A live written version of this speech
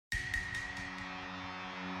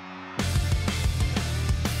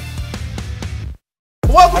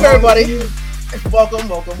Welcome everybody. Welcome.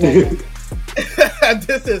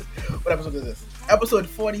 This is what episode is this? Episode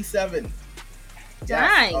 47.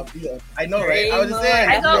 Dang. Yes, I know, right? I was just saying.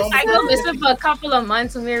 I go missing for a couple of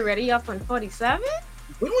months and we're already up on 47.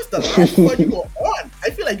 When was the last one you were on?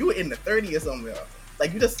 I feel like you were in the 30s or somewhere.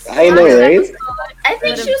 Like you just. I know, right? I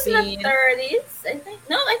think she was in the 30s. I think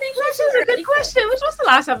she was a good question. Which was the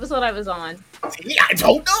last episode I was on? See, I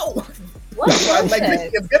don't know.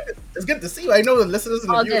 It's good to see you. I know the listeners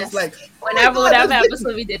and the viewers like whatever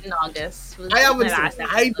episode we did in August.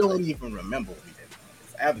 I don't even remember what we did in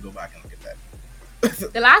August. I have to go back and look at that.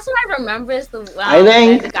 The last one I remember is the I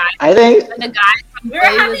think the guy from we were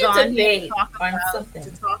having was on here to talk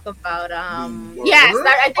about yes,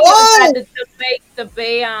 I think it was the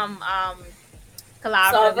Bay collab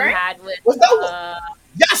that we had with was that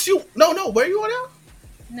yes you no where you on now?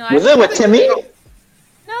 No, was it with Timmy?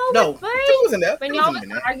 No, Timmy wasn't there. When y'all was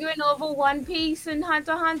arguing over One Piece and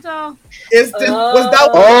Hunter x Hunter. Was that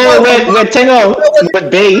with Tingo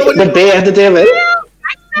with Bay Entertainment?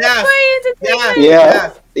 Yeah.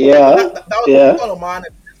 That was call him on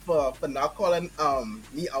for not calling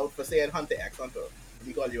me out for saying Hunter x Hunter.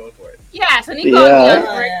 He called you out for it. Yes, and he called me out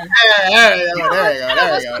for it.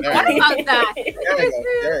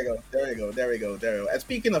 There we go. And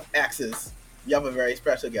speaking of exes, we have a very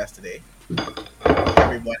special guest today.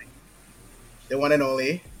 Everybody, the one and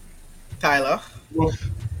only Tyler.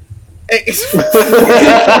 Hey, I'm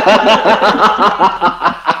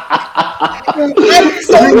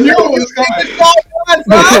so new.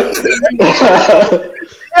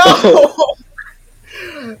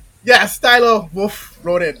 Yes, Tyler Wolf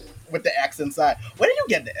wrote it with the X inside. Where did you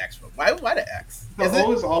get the X from? Why the X? The O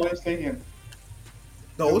was always taken.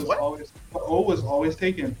 The O was what? The O was always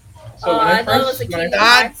taken. So I thought it was a Kingdom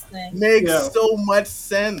Hearts thing. Makes so much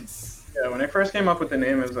sense. Yeah, when I first came up with the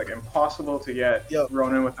name, it was like impossible to get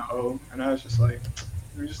Ronan with the O, and I was just like,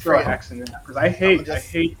 we just throw X in there because I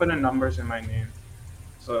hate putting numbers in my name.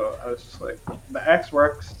 So I was just like, the X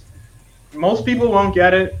works. Most people won't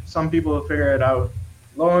get it. Some people will figure it out.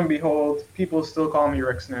 Lo and behold, people still call me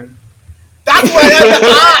Rixnan. That's why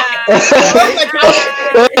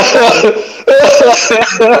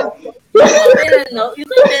You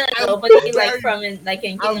could have been a nobody like from in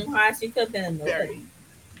Kingdom Hearts. You could have been a nobody.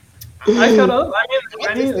 I could have.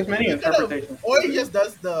 I mean, there's many interpretations. Or he just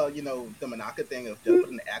does the the Manaka thing of just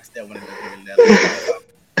putting the X there when it doesn't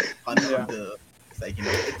it's like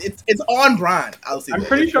it's on brand. I'm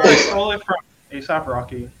pretty sure I stole it from ASAP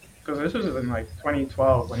Rocky because this was in like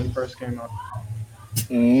 2012 when he first came up.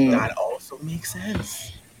 That also makes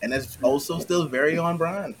sense, and it's also still very on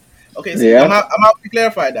brand. Okay, so I'm out to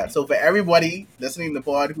clarify that. So for everybody listening to the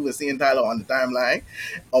pod who is seeing Tyler on the timeline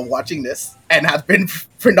or watching this and has been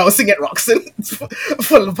pronouncing it Roxanne for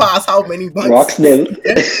the past how many months? Roxanne.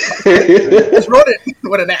 Just wrote it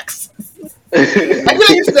with an X. I feel like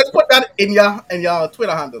you should just put that in your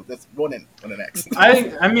Twitter handle. That's Ronan with an X.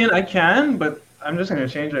 I mean I can, but I'm just gonna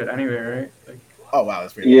change it anyway, right? Like, oh wow,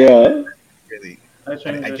 that's pretty. Yeah. Really. I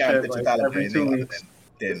change the shit like every 2 weeks.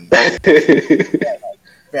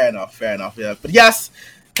 Fair enough. Yeah, but yes,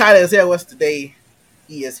 Tyler is here with us today.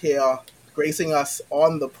 He is here gracing us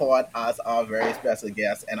on the pod as our very special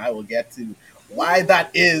guest, and I will get to why that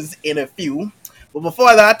is in a few. But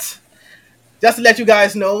before that, just to let you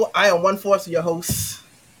guys know, I am one fourth of your host,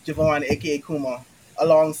 Javon, aka Kuma,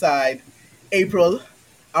 alongside April,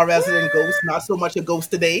 our resident ghost. Not so much a ghost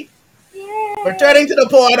today. Yay. Returning to the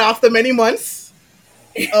pod after many months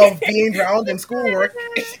of being drowned in schoolwork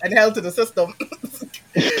and held to the system.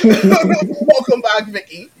 Welcome back,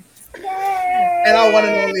 Vicky. Yay. And our one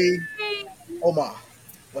and only Omar.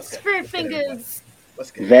 What's good? Spirit fingers.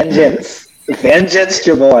 What's good? Vengeance,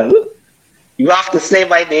 Javon. You have to say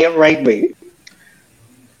my name right, babe.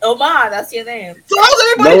 Omar, that's your name. So how's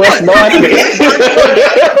everybody doing?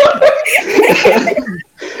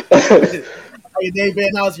 How your day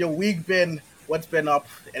been? How's your week been? What's been up?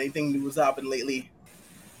 Anything news happened lately?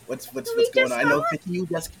 What's going on? I know Vicky, you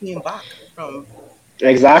just came back from.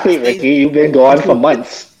 Exactly, Vicky. You've been gone for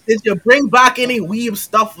months. Did you bring back any weeb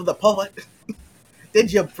stuff for the poet?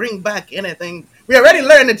 Did you bring back anything? We already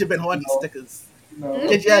learned that you've been hoarding stickers. No.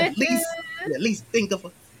 Did you at least think of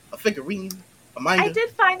a figurine, a manga? I did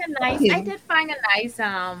find a nice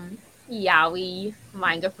yaoi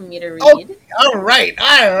manga for me to read. Oh, all right.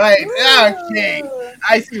 Okay,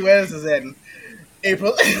 I see where this is in.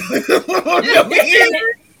 April. Hey, we're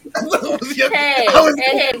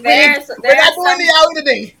not doing the yaoi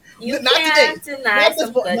today. You not can't today. deny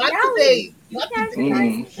some good yaoi. You got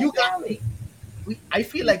yaoi. I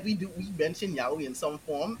feel like we mention yaoi in some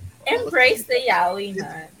form. Embrace the yaoi,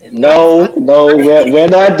 man. No, we're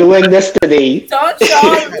not doing this today.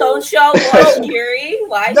 Don't y'all watch Yuri?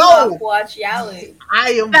 Why not watch yaoi?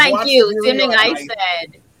 I am. Thank you. Same thing I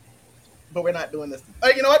said. But we're not doing this.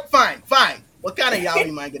 You know what? Fine. What kind of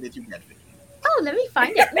yaoi manga did you get? Oh, let me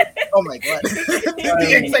find it. Oh my god!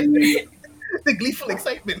 The excitement, the gleeful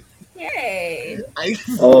excitement. Yay!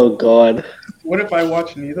 Oh god. What if I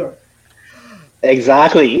watch neither?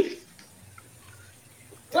 Exactly.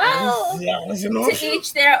 Well, to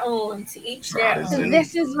each their own. To each their own. So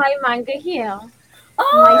this is my manga here.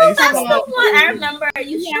 Oh, that's the one. I remember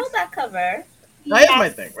you showed that cover. Now, here's my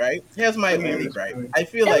thing, right? Here's my only gripe. I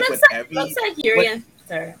feel like with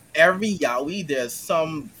every yaoi, there's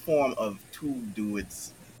some form of two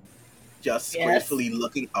dudes just gratefully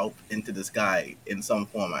looking up into the sky in some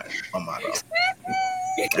format or model.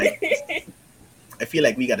 Right? I feel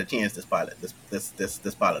like we got to change this pilot.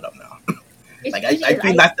 This pilot up now. Like I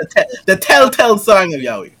feel that's the telltale song of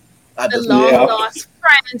yaoi. The long lost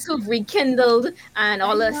friends who've rekindled, and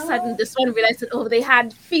all of a sudden this one realized that they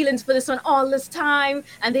had feelings for this one all this time,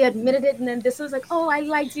 and they admitted it, and then this was like, oh, I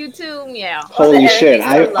liked you too. Yeah. Holy shit!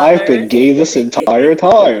 I've been gay this entire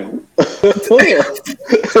time.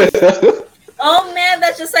 Oh man,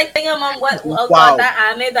 that's just like thinking on God, that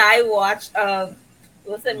anime that I watched.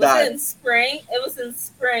 Was it in spring? It was in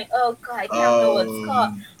spring. Oh god, I can't remember what it's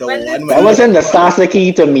called. That was in the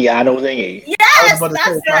Sasaki to Miyano thingy. Yes,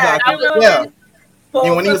 that's that.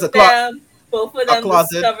 When he was both of them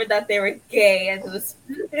discovered that they were gay, and it was.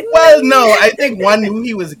 Well, no, I think one knew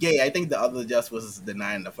he was gay. I think the other just was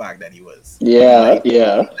denying the fact that he was. Yeah.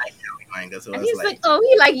 Manga, so and he's like,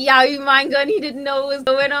 he liked yaoi manga, and he didn't know what was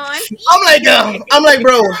going on. I'm like,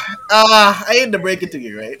 bro, I hate to break it to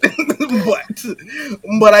you, right?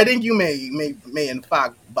 but I think you may in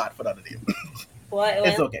fact bat for the other day.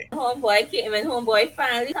 It's okay. When homeboy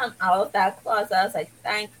finally come out of that closet, I was like,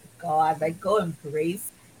 thank God, like go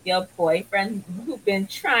embrace your boyfriend who's been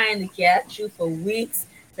trying to get at you for weeks.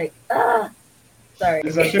 Like, sorry.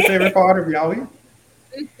 Is that your favorite part of yaoi?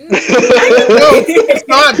 No, it's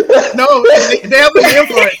not. No, they have a name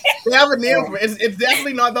for it. They have a name for it. It's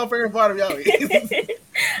definitely not the favorite part of yaoi.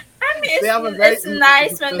 I mean, it's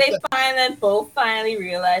nice when they both finally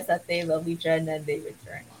realize that they love each other and then they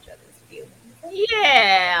return each other's feelings.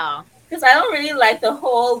 Yeah, because I don't really like the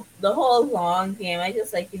whole long game. I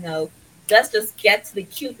just like let's just get to the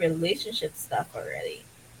cute relationship stuff already.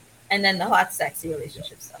 And then the hot, sexy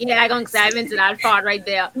relationship stuff. Yeah, I'm gonna dive into that part right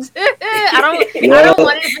there. I don't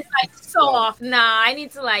want it to be like soft. Nah, I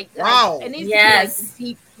need to it needs to be like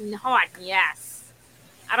deep and hot. Yes.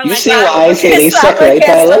 I don't you like see why I say they suck, right,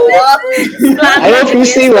 Tyler? I hope you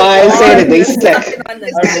see why I say that they suck.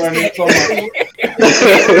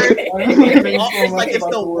 It's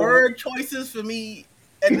the word choices for me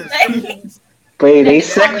and the Wait, they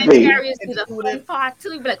suck me. The part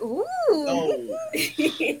too, be like, ooh. No.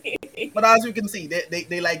 But as you can see,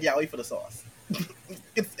 they like yaoi for the sauce.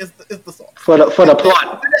 It's the sauce. For the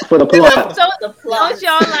plot. For the plot. So don't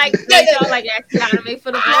y'all like actually anime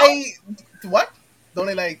for the plot? What? Don't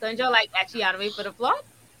y'all like actually anime for the plot?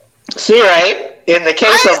 See, right? In the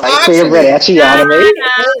case of my favorite ecchi anime,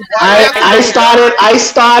 I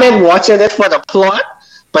started watching it for the plot,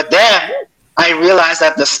 but then I realized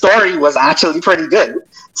that the story was actually pretty good.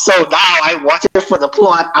 So now I watch it for the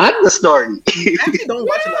plot and the story. Actually, don't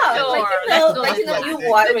watch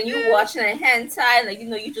it. When you watching a hentai,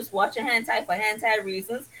 you just watch a hentai for hentai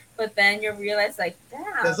reasons. But then you realize, damn.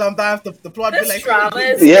 And sometimes the plot be like, drama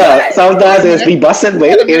is good. Sometimes it's be busting.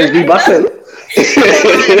 Wait, it's be busting.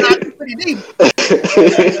 Pretty deep.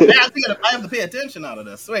 I have to pay attention out of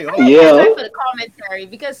this. Wait, hold on. Yeah. For the commentary,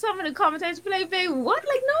 because some of the commentators be like, "Babe, what?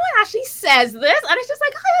 Like, no one actually says this," and it's just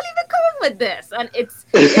like, "How y'all even come up with this?" And it's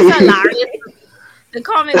hilarious. The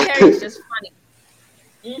commentary is just funny.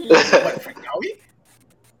 What, for yaoi?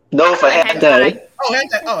 No, for hentai. Oh,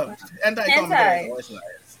 hentai. Oh, hentai commentary is always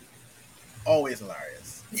hilarious. Always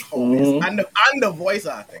hilarious. Always. Mm-hmm. And the voice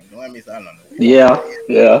acting. Don't let me say I don't know. Yeah.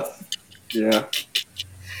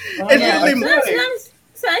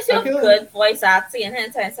 Sometimes you have good voice acting in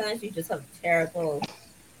hentai. Sometimes you just have terrible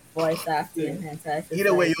voice acting in hentai.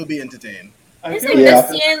 Either way, you'll be entertained. It's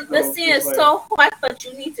like the scene is so hot, but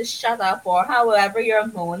you need to shut up, or however you're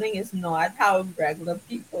moaning is not how regular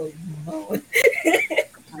people moan.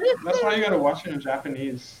 That's why you gotta watch it in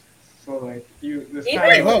Japanese. So wait,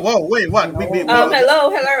 what? Hello.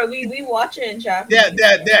 We watch it in Japanese.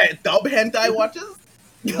 Yeah, dub hentai watches.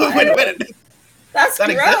 Wait a minute. That's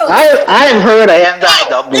gross. I've heard a hentai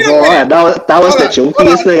dub before, and that was the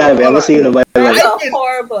jokiest thing I've ever seen in my life. That's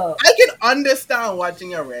horrible. I can understand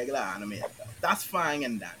watching a regular anime. That's fine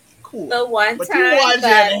and that. Cool. The one but time you watch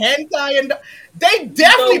hentai and they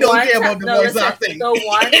definitely don't care about the voice acting. The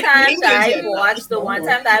one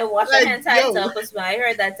time that I watched a hentai dub was when I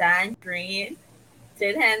heard that Dan Green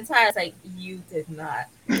did hentai. I was like, you did not.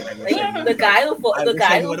 Like, the guy who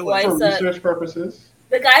voiced for research purposes.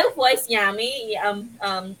 The guy who voiced Yami,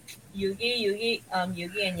 Yugi and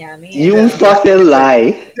Yami. You fucking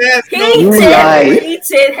lie. You lie. He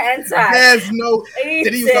did hentai. There's no.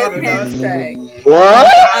 Did he use hentai? What?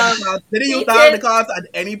 Did he use hentai at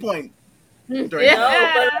any point? No, but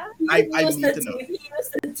I need to know. He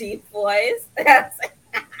used the deep voice.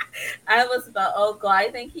 I was about, oh god,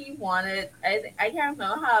 I think he wanted, I can't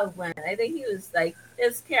remember how it went. I think he was like,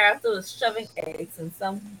 his character was shoving eggs in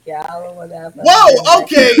some gal or whatever. Whoa,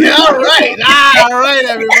 okay, all right,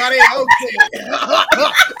 everybody, okay.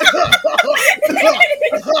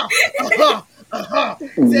 I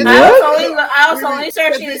was only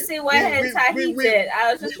searching to see what hentai he did.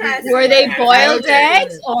 I was just trying to see. Were they boiled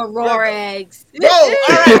eggs or raw eggs? No, all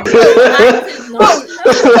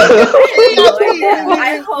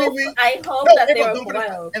right. I hope that they were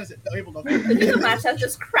boiled. Could you imagine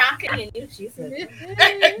just cracking and you, Jesus?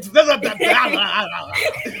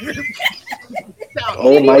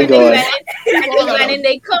 Oh my god. And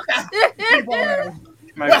they cooked.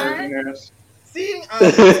 My goodness. Seeing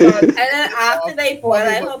and then after they boil,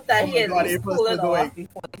 I hope that he cool it off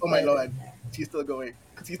before. Oh my lord, she's still going.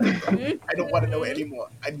 I don't want to know anymore.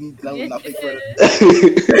 I need to know nothing further.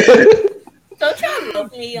 Don't try to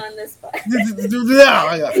love me on this part.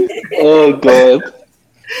 Oh god.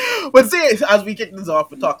 But see, as we kick this off,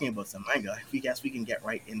 we're talking about some manga. I guess we can get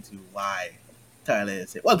right into why Tyler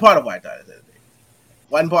is here. Well, part of why Tyler is here.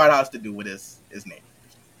 One part has to do with his name.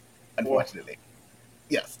 Unfortunately.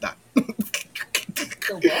 Yes, that.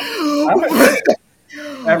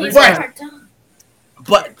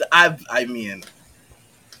 But I mean,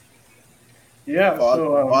 yeah.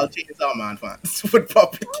 All Chainsaw Man fans would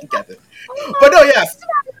pop it together. But no, yes.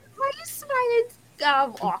 Why are you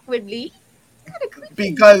smiling awkwardly?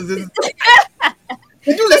 Because did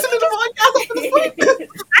you listen to the podcast?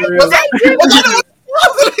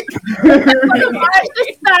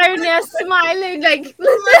 They're smiling like.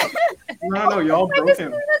 No, y'all broke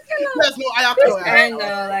him. Yes, no, I know,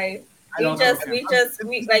 like.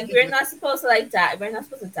 We're not supposed to like dive. We're not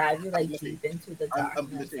supposed to dive you like deep into the dark.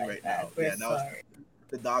 I'm listening right now. We're sorry.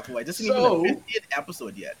 The dark void. This isn't even the 50th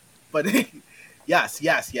episode yet. But yes.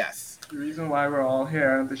 The reason why we're all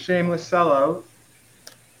here, the shameless sellout,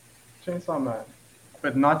 Chainsaw Man,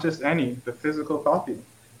 but not just any, the physical copy.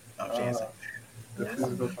 Oh, Chainsaw.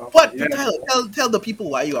 Physical copy. But tell the people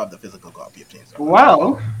why you have the physical copy of Chainsaw Man.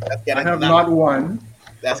 Well, I have not one.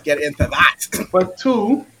 Let's get into that. But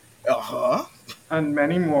two. And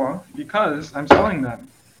many more because I'm selling them.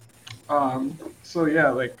 So yeah,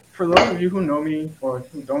 like for those of you who know me or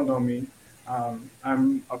who don't know me,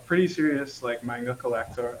 I'm a pretty serious like manga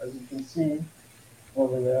collector, as you can see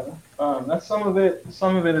over there. That's some of it.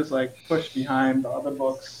 Some of it is like pushed behind the other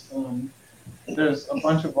books. There's a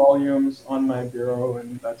bunch of volumes on my bureau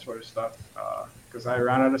and that sort of stuff because I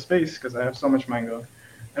ran out of space because I have so much manga.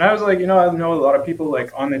 And I was like, I know a lot of people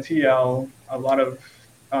like on the TL, a lot of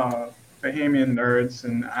Bahamian nerds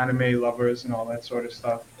and anime lovers and all that sort of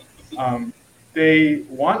stuff. They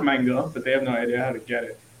want manga, but they have no idea how to get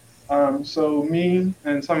it. So me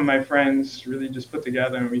and some of my friends really just put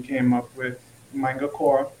together and we came up with Manga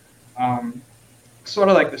Corps, sort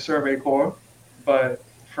of like the Survey Corps, but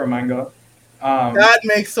for manga. That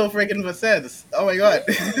makes so freaking much sense. Oh my god.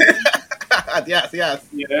 Yes.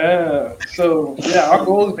 Yeah. So yeah, our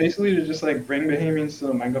goal is basically to just like bring Bahamians to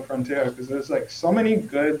the manga frontier because there's like so many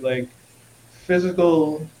good like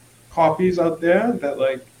physical copies out there that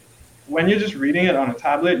like when you're just reading it on a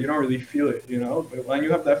tablet, you don't really feel it, But when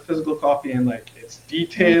you have that physical copy and like it's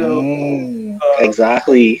detailed,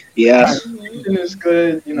 exactly, yeah, it is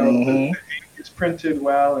good, the ink is printed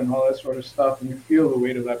well and all that sort of stuff, and you feel the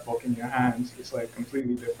weight of that book in your hands. It's like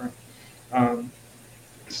completely different.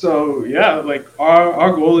 So yeah, like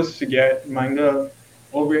our goal is to get manga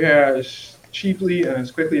over here as cheaply and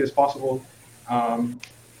as quickly as possible.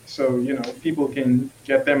 So, people can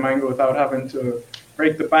get their manga without having to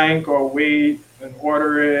break the bank or wait and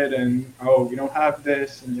order it and, we don't have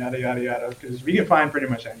this and yada, yada, yada, because we can find pretty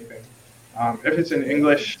much anything. If it's in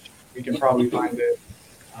English, we can probably find it.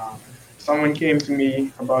 Someone came to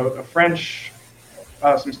me about a French,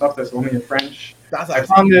 some stuff that's only in French. I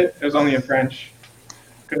found it. It was only in French.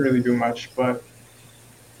 Couldn't really do much, but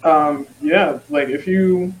Yeah, like if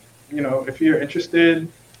if you're interested,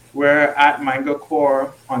 we're at Manga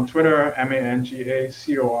Corps on Twitter,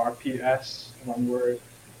 MangaCorps, one word.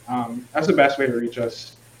 That's the best way to reach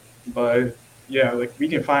us. But yeah, like we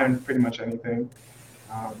can find pretty much anything.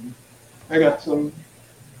 I got some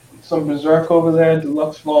Berserk over there,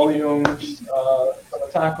 deluxe volumes, some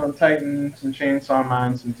Attack on Titan, some Chainsaw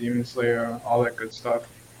Man, some Demon Slayer, all that good stuff.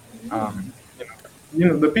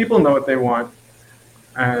 The people know what they want,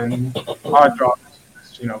 and our job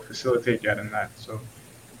is facilitate getting that. So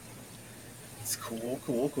it's cool.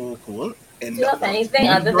 And do you have anything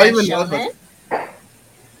other than shonen?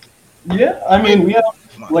 Yeah, I mean, we have,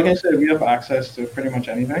 like I said, we have access to pretty much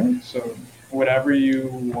anything. So whatever you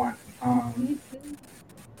want,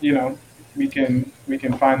 we can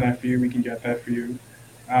find that for you. We can get that for you.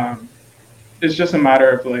 It's just a matter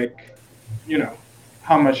of like,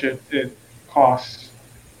 how much it costs,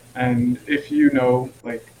 and if you know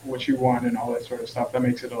like what you want and all that sort of stuff, that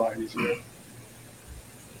makes it a lot easier.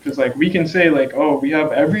 Because like we can say like, oh, we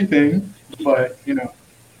have everything, but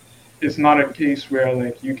it's not a case where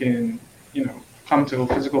like you can come to a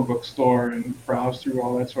physical bookstore and browse through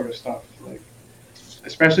all that sort of stuff. Like,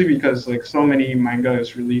 especially because like so many manga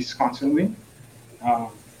is released constantly.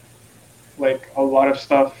 Like a lot of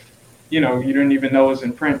stuff, you don't even know is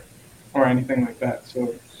in print or anything like that.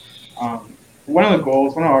 So one of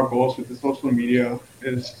our goals with the social media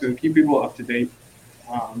is to keep people up to date.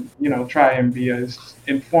 Try and be as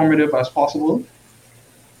informative as possible,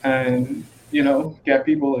 and get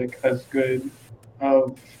people like as good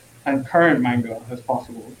of and current manga as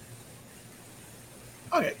possible.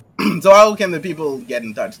 Okay, so how can the people get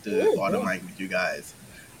in touch to order manga with you guys?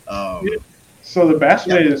 So the best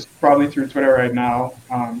way is probably through Twitter right now.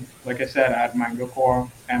 Like I said, at Manga Corps,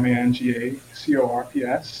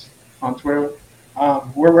 MangaCorps on Twitter.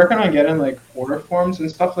 We're working on getting like order forms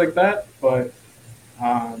and stuff like that, but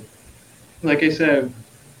like I said,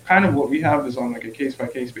 kind of what we have is on like a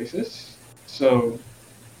case-by-case basis. So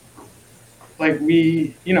like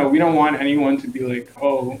we don't want anyone to be like,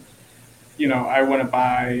 oh, I want to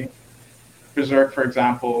buy Berserk, for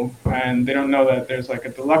example, and they don't know that there's like a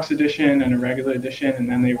deluxe edition and a regular edition, and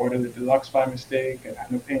then they order the deluxe by mistake and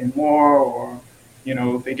end up paying more, or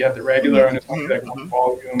they get the regular and it's only like one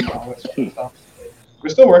volume and all that sort of stuff. So we're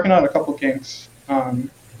still working on a couple kinks. But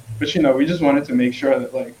we just wanted to make sure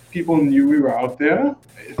that like people knew we were out there.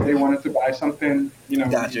 If they wanted to buy something,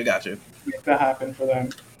 got you. Make that happen for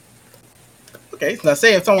them. Okay, so now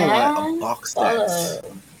say if someone wanted a box set of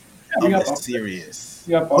the series,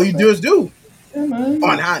 all you do is do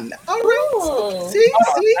on hand. All right,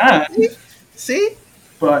 see.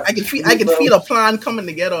 But I can feel a plan coming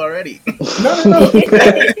together already. No. We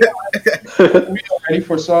already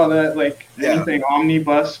foresaw that, like anything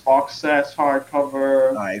omnibus, box sets,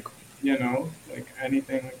 hardcover, like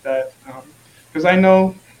anything like that. Because I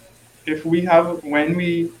know when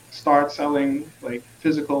we start selling like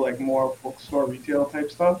physical, like more bookstore retail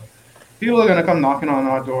type stuff, people are gonna come knocking on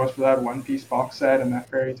our doors for that One Piece box set and that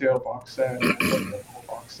Fairy Tail box set. And that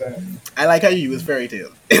box set. I like how you use Fairy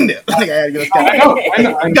Tail in there. I know.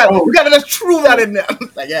 We gotta just true that in there.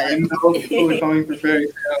 Like, I know people are coming for Fairy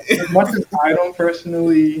Tail. As much as I don't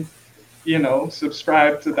personally,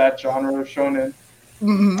 subscribe to that genre of shonen.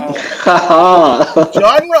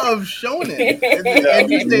 Genre of shonen.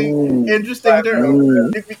 Interesting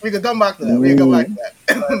term. We can come back to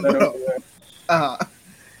that.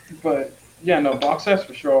 But box sets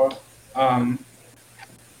for sure.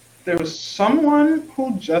 There was someone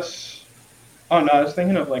who just. Oh no, I was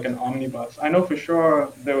thinking of like an omnibus. I know for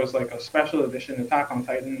sure there was like a special edition Attack on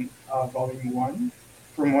Titan Volume 1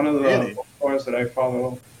 from one of the bookstores that I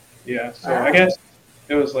follow. Yeah, so I guess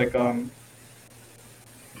it was like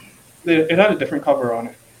it had a different cover on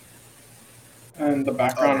it, and the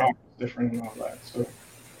background art was different and all that. So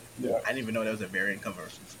yeah, I didn't even know there was a variant cover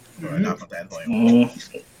for Attack on Titan Volume 1.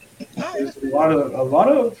 There's a lot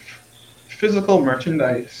of physical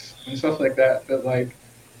merchandise and stuff like that like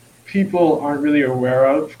people aren't really aware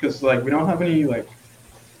of, because like we don't have any like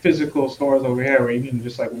physical stores over here where you can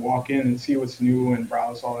just like walk in and see what's new and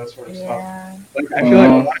browse all that sort of stuff. Like I feel like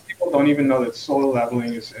a lot of people don't even know that Solo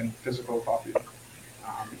Leveling is in physical copy.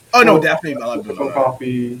 No, definitely not physical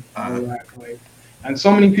copy. And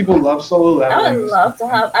so many people love Solo Leveling. I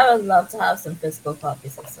would love to have some physical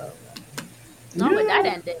copies of Solo Leveling. No, but that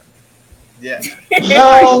ended. Yeah.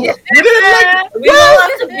 No, we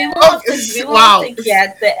want to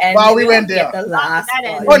get the end. Wow, we went there. The last.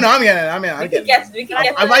 Oh no, I'm getting it. We can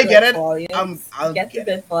get. If I get it, I'll get the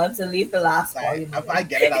good forms and leave the last volume. If I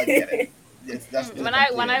get it, I'll get it. When I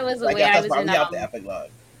was away, I was in the epic log.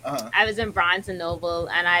 I was in Barnes and Noble,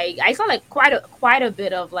 and I saw like quite a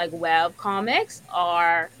bit of like web comics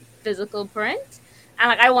or physical print, and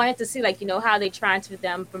like I wanted to see like how they transferred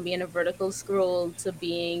them from being a vertical scroll to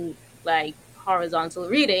being like horizontal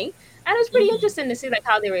reading, and it was pretty interesting to see like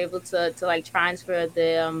how they were able to like transfer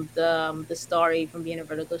the story from being a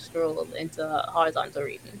vertical scroll into horizontal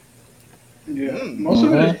reading. Yeah, most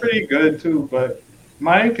of it is pretty good too, but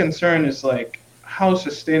my concern is like how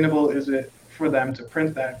sustainable is it for them to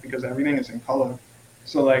print that, because everything is in color.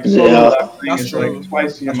 So like solo leveling is like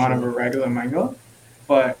twice the amount of a regular manga,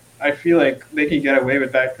 but I feel like they can get away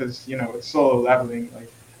with that because it's solo leveling.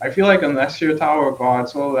 Like I feel like unless you're Tower of God,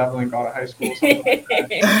 solo leveling God of high school, something like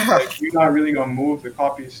that, like, you're not really gonna move the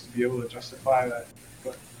copies to be able to justify that.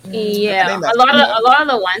 But, yeah, a lot of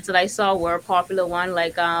the ones that I saw were popular one,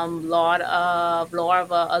 like Lord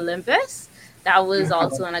of Olympus. That was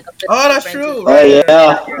also in like a that's true. Right.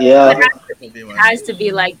 Yeah. It has to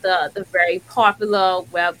be like the very popular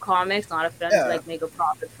web comics, not a film to like make a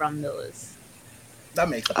profit from those. That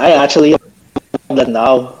makes sense. I actually have that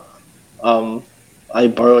now. I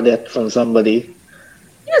borrowed it from somebody.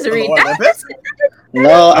 You just read that?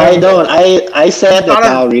 No, I don't. I said that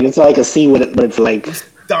I'll read it so I can see what it's like.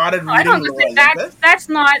 Started reading. I don't think that's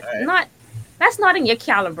not that's not in your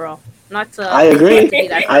caliber. Not to. I agree.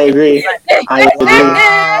 I agree. I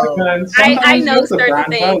know certain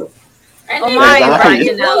things.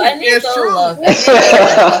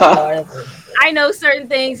 I know certain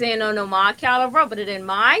things ain't on my caliber, but it in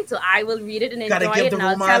mine, so I will read it and enjoy it, and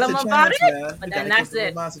I'll tell them about it. But then that's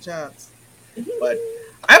it. But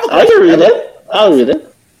I have a question. I can read it. I'll read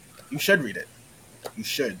it. You should read it. You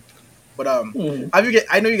should. But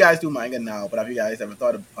I know you guys do manga now, but have you guys ever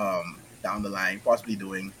thought of down the line possibly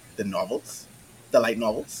doing the novels, the light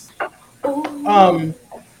novels?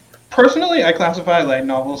 Personally, I classify light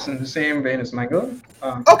novels in the same vein as manga.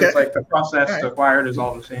 It's like the process to acquire it is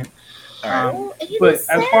all the same. But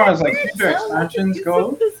as far as like future expansions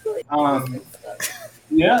go,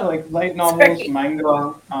 like light novels,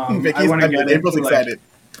 manga. I want to get into April's excited.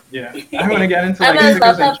 I want to get into like I'm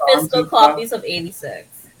gonna love physical copies of 86.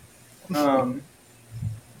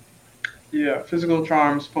 Physical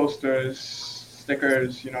charms, posters,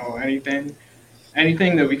 stickers,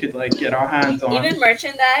 anything that we could like get our hands on. Even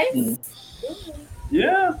merchandise.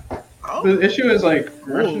 Yeah. The issue is like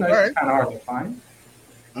merchandise is kind of hard to find.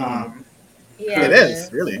 It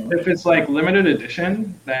is really. If it's like limited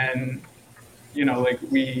edition, then like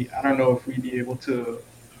I don't know if we'd be able to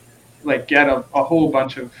like get a whole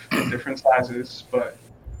bunch of different sizes, but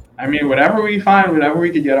I mean whatever we find, whatever we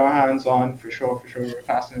could get our hands on, for sure, we're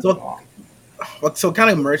passing it along. What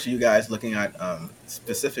kind of merch are you guys looking at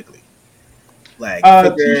specifically? Like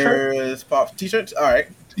figures, pop, t-shirts. All right,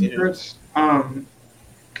 t-shirts,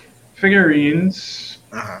 figurines.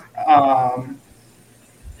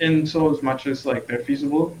 In so as much as like they're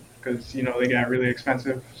feasible, because they get really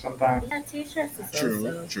expensive sometimes. Yeah, t-shirts is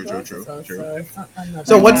true.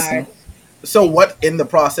 So what in the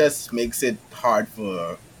process makes it hard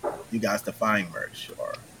for you guys to find merch,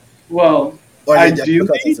 or ideally,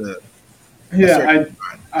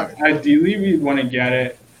 ideally we'd want to get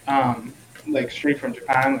it like straight from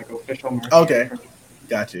Japan, like official merch. Okay,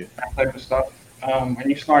 got you. That type of stuff. When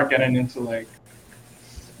you start getting into like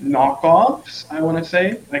knockoffs, I want to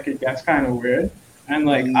say, like it gets kind of weird. And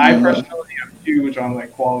like I personally am huge on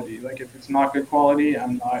like quality. Like if it's not good quality,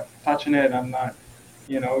 I'm not touching it. I'm not,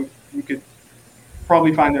 you could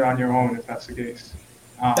probably find it on your own if that's the case.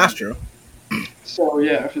 That's true. So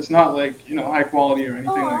yeah, if it's not like high quality or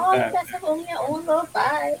anything like that. That's only your own little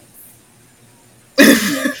vibe.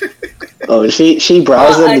 Oh, she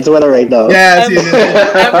browsing the Twitter right now. Yeah,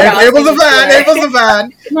 April's a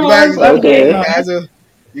fan.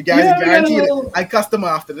 You guys are guaranteed. I custom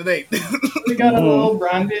after the date. We got a little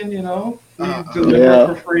branding,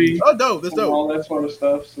 deliver for free. Oh, dope! That's dope. All that sort of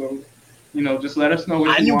stuff. So, just let us know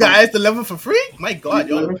what you want. Guys deliver for free? My God,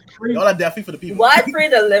 y'all are definitely for the people. What, free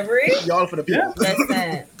delivery? Y'all are for the people.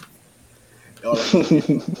 Listen. Y'all are for the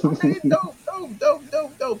people. Okay,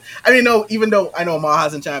 dope. I mean, no, even though I know Omar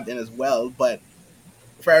hasn't chimed in as well, but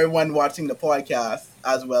for everyone watching the podcast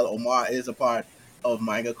as well, Omar is a part of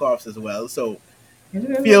Manga Corps as well. So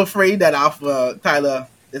feel free that after Tyler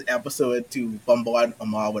this episode to bombard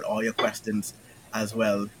Omar with all your questions as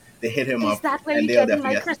well. They hit him up. Is that where you get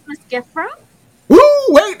my Christmas gift from? Woo!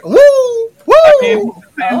 Wait! Woo! Woo! Woo!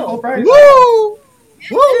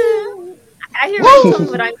 Woo! I hear you,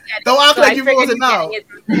 but I'm getting. Don't act like you frozen now.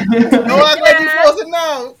 Don't act like you frozen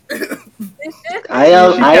now. I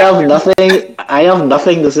have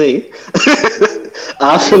nothing to say.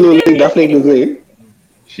 Absolutely nothing to say.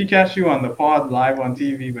 she catch you on the pod live on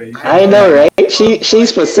TV, but I know, right? She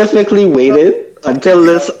specifically waited until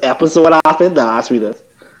this episode happened to ask me this.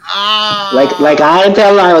 Like I didn't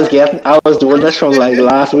tell her I was doing this from like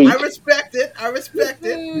last week. I respect it.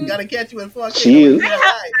 We gotta catch you in 4K. Jeez.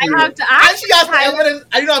 I have to ask. She has the evidence.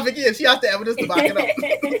 I know Vicky, if she has the evidence to back it up.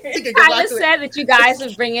 Tyler said that you guys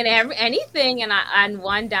would bring in anything, and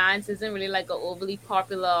one dance isn't really like an overly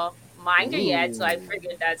popular manga yet, so I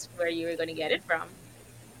figured that's where you were going to get it from.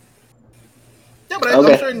 Yeah, but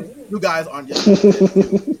I'm sure you guys aren't just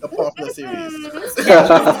a popular series.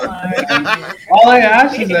 All I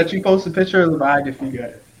ask is that you post a picture of the bag if you get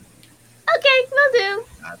it. Okay, will do.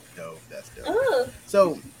 That's dope. Ooh.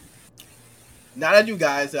 So, now that you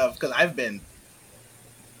guys have, because I've been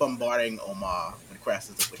bombarding Omar with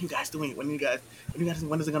questions. What are you guys doing? When is it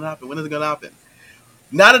going to happen?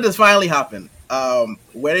 Now that this finally happened,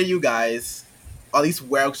 where do you guys, or at least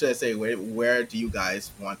where should I say, where do you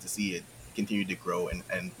guys want to see it continue to grow and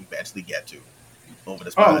eventually get to over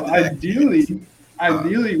this? Ideally,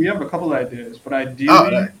 we have a couple ideas, but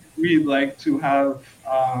ideally we'd like to have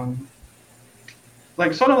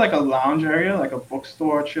like sort of like a lounge area, like a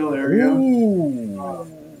bookstore chill area.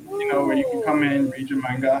 Where you can come in, read your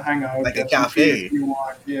manga, hang out, like a cafe if you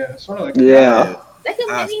want. Yeah, sort of like like a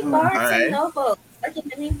mini Barnes and Noble. Like a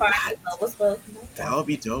mini Barnes and Nobles, that would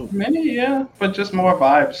be dope. Many, but just more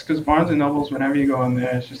vibes. Because Barnes and Nobles, whenever you go in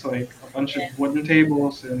there, it's just like a bunch of wooden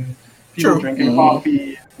tables and people drinking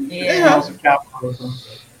coffee. House of capitalism.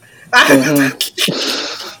 I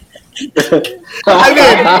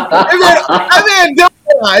mean,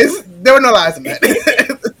 there were no lies in that.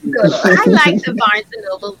 I like the Barnes and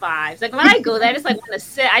Noble vibes. Like when I go there, I just like want to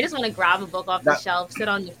sit. I just want to grab a book off the shelf, sit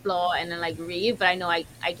on the floor, and then like read. But I know I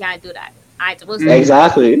can't do that.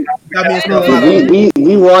 Exactly.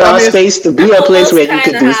 We want our space to be a place where you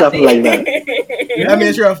can do something like that. That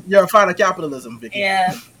means you're a fan of capitalism, Vicky.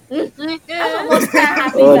 Yeah. I'm almost kind of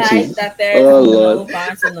happy, guys, that there's no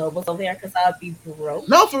Barnes and Nobles over here because I'd be broke.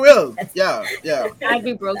 No, for real. Yeah. I'd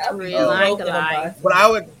be broke for real. I ain't gonna lie. But I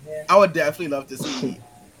would definitely love to see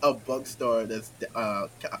a bookstore that's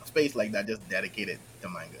space like that, just dedicated to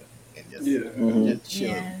manga and just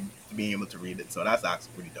chill to being able to read it. So that's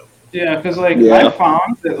actually pretty dope. Yeah, because I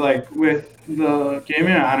found that with the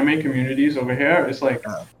gaming and anime communities over here, it's like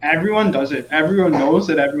everyone does it. Everyone knows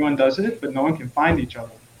that everyone does it, but no one can find each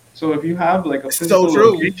other. So if you have a physical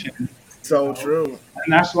location, true. And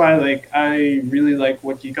that's why I really like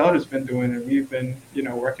what Geek Out has been doing, and we've been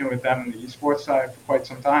working with them on the esports side for quite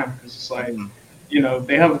some time because it's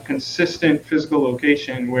they have a consistent physical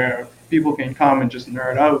location where people can come and just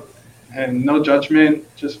nerd out, and no judgment,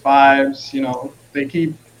 just vibes. They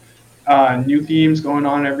keep new themes going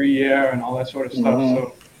on every year and all that sort of stuff.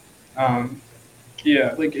 So,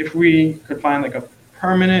 if we could find a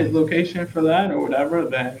permanent location for that or whatever,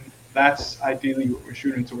 then that's ideally what we're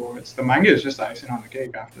shooting towards. The manga is just icing on the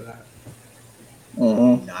cake after that.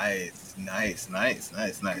 Nice.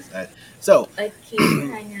 So, I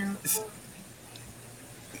can't hang out.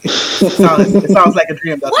 It sounds like a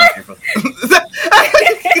dream.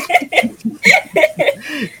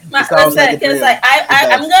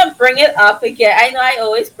 I'm gonna bring it up again. I know I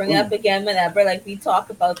always bring it up again whenever we talk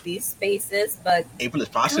about these spaces, but April is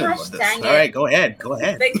passionate about this. All right, go ahead.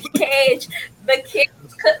 The cage, the cage.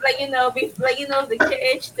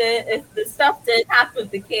 If the stuff didn't happen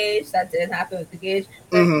with the cage, that didn't happen with the cage.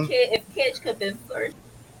 But if cage could have been flourished,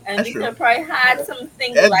 and that's we could have probably had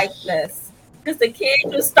something like this. Because the cage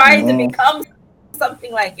was starting to become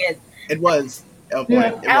something like it. It was. I'll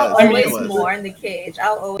always mourn the cage.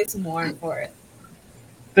 I'll always mourn for it.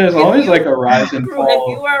 There's always a rise and fall. If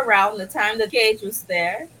you were around the time the cage was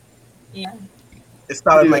there, it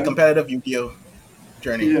started my competitive Yu-Gi-Oh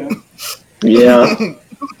journey. Yeah.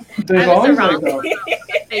 There's always around the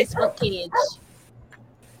Facebook cage.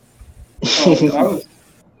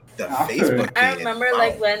 The Facebook I remember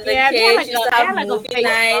when the cage used to have movie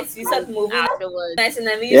nights. We started movie nights, and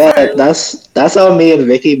then we that's how me and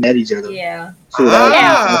Vicky met each other. Yeah.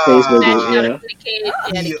 Facebook.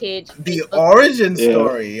 The cage. The origin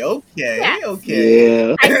story. Okay.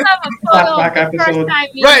 Yeah. I have a photo of the first time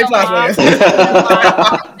you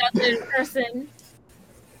in person.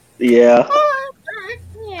 Yeah.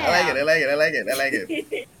 I like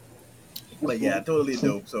it. But yeah, totally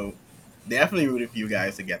dope. So definitely rooting for you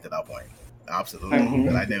guys to get to that point. Absolutely.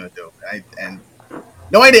 But I never do. And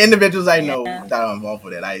knowing the individuals I know that are involved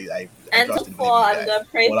with it, and to fall, I'm gonna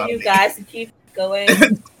pray for you guys to keep going.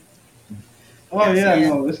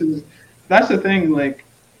 That's the thing.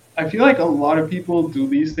 I feel a lot of people do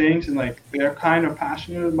these things and they're kind of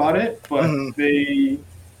passionate about it, but they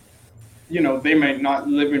they might not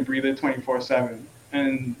live and breathe it 24/7.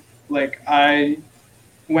 And like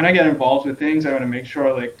when I get involved with things, I want to make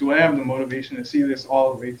sure, like, do I have the motivation to see this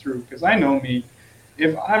all the way through? Because I know me.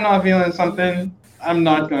 If I'm not feeling something, I'm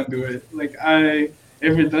not going to do it. Like,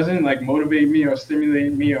 if it doesn't, like, motivate me or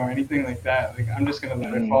stimulate me or anything like that, like, I'm just going to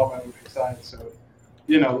let it fall by the wayside. So,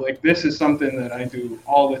 like, this is something that I do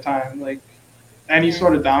all the time. Like, any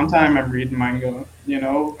sort of downtime, I'm reading manga.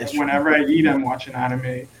 Whenever I eat, I'm watching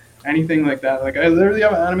anime. Anything like that. Like, I literally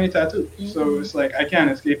have an anime tattoo. So it's like, I can't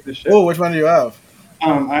escape this shit. Oh, which one do you have?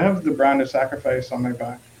 I have the brand of sacrifice on my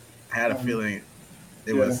back. I had a feeling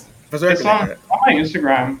it was. It's on my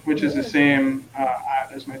Instagram, which is the same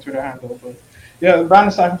as my Twitter handle. But yeah, the brand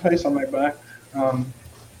of sacrifice on my back.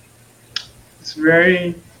 It's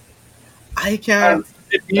very. I can't.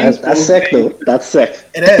 That's sick, though. That's sick.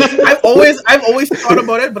 It is. I've always thought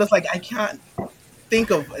about it, but it's like I can't think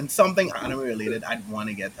of something anime related I'd want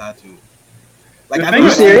to get tattooed. Like, Are you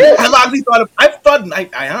serious? I've actually thought of. I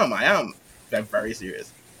am. I'm very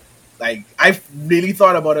serious. Like, I've really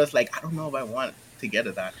thought about it. It's like, I don't know if I want to get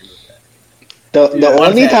a tattoo. The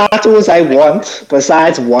only tattoos I want,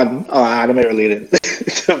 besides one, are anime related.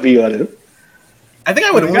 To be honest. I think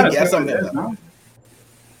I would only get something.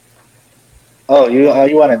 Oh, you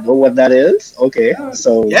want to know what that is? Okay,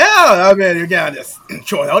 so yeah, I mean, you can't just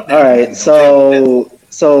throw it out there. All right, so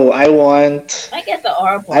I want. I get the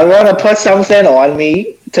R. I want to put something on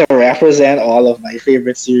me to represent all of my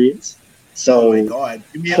favorite series. So, oh my god,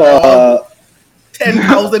 give me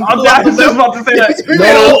 10,000. I'm just about to say that.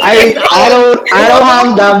 No, I don't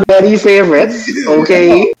have that many favorites.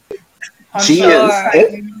 Okay, Jeez.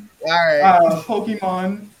 All right,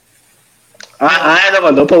 Pokemon. I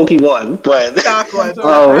don't know Pokemon, but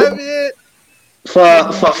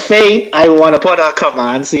for Fate, I want to put a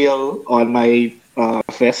command seal on my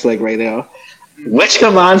fist, like right now. Which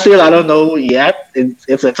command seal, I don't know yet.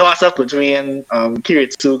 It's a toss up between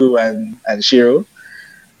Kiritsugu and Shiro,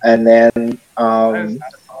 and then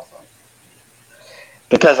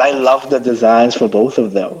because I love the designs for both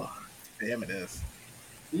of them. Damn, it is.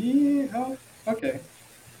 Yeah, okay.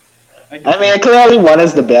 I mean, clearly one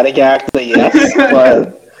is the better character, yes,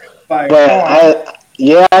 but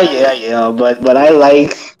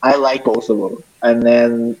I like both of them, and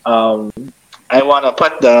then I want to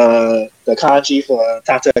put the kanji for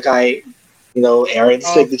Tatakai, Aaron's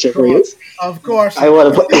signature phrase. Of course. I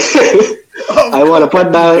want to put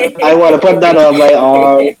put that on my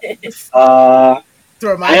arm.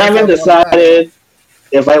 I haven't decided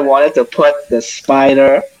if I wanted to put the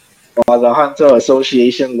spider or the Hunter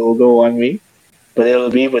Association logo on me, but it'll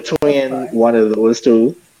be between one of those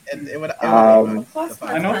two. I know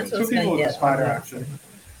two people with the spider actually.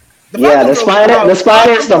 The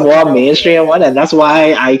spider is the more mainstream one, and that's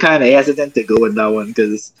why I kind of hesitant to go with that one,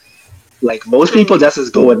 because like most people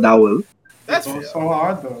just go with that one. That's so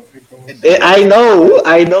hard though. I know. But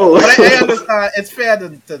I understand. It's fair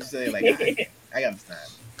to say, like, I understand.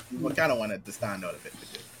 We kind of wanted to stand out a bit.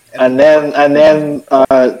 And then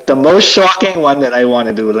the most shocking one that I want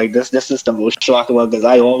to do, like this is the most shocking one, because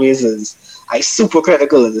I super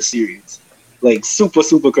critical of the series, like super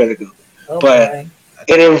critical. But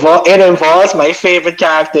it involves my favorite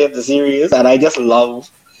character in the series, and I just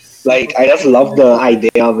love the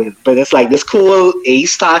idea of it. But it's like this cool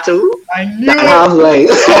ace tattoo. I knew that have like.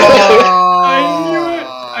 I knew it.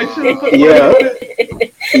 I should have put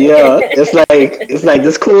Yeah, it's like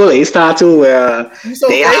this cool ace tattoo where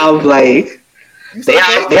they have like they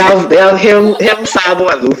have him Sabo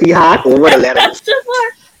and Luffy hat over the letters,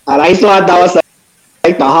 and I thought that was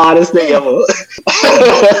like the hardest thing ever.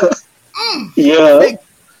 Yeah.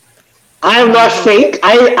 I am not fake.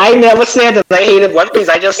 I never said that I hated One Piece.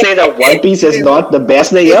 I just say that One Piece is not the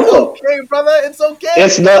best thing ever. Okay, brother, it's okay.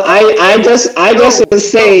 It's not. I just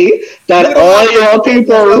say that all your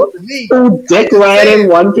people who dick riding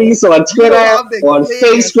One Piece on Twitter, on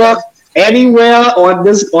Facebook, anywhere on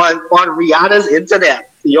Rihanna's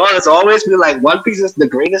internet, y'all has always been like One Piece is the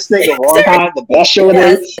greatest thing of all time, the best show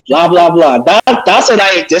there, blah blah blah. That's what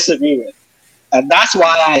I disagree with. And that's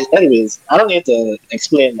why anyways, I don't need to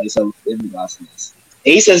explain myself in regards to this.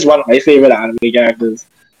 Ace is one of my favorite anime characters,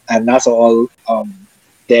 and that's all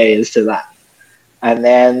there is to that. And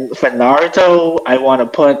then for Naruto, I want to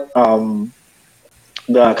put the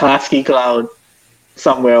Katsuki Cloud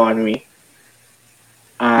somewhere on me.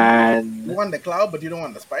 And you want the cloud, but you don't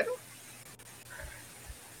want the spider?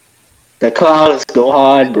 The cloud is go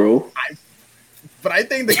hard, bro. But I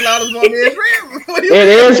think the cloud is more mainstream.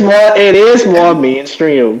 It is more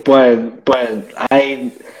mainstream, but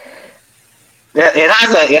Yeah,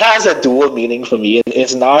 it has a dual meaning for me.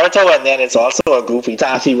 It's Naruto, and then it's also a group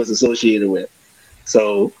Itachi was associated with.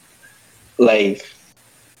 So, like,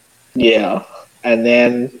 yeah. And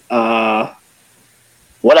then,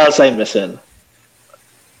 what else I missing?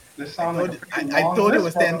 I told it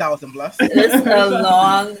was 10,000 plus. It's a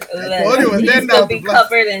long list. I told you it was 10,000 be plus.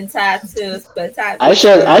 covered in tattoos, but I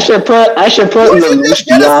should put Lelouch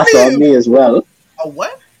Gias on me as well. A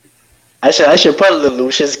what? I should put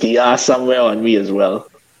Lelouch's Gias somewhere on me as well.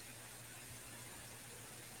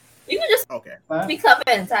 You can just be covered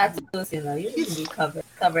in tattoos, you know. You can be covered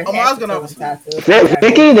in tattoos.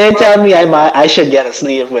 Vicky did tell me I should get a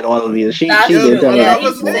sleeve with all of these. She did tell me.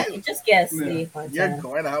 You just get a sleeve. You're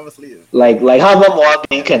going to have a sleeve. Like have them all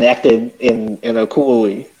be connected in a cool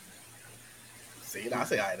way. See,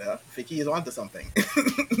 that's the idea. Vicky is onto something.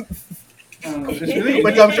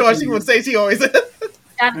 Which I'm sure she would say she always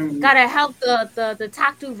gotta help the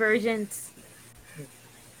tattoo versions.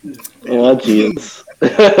 Oh jeez.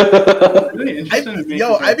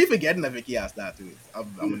 I be forgetting that Vicky has tattoos.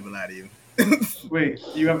 I'm not even lie to you. Wait,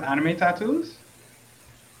 you have anime tattoos?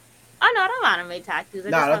 Oh no, I don't have anime tattoos.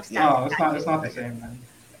 It's not the same, man.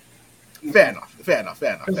 Fair enough.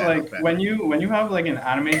 Because like when you have like an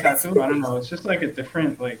anime tattoo, I don't know, it's just like a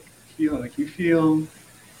different like feeling. Like you feel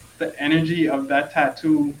the energy of that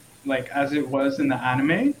tattoo like as it was in the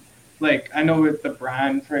anime. Like I know with the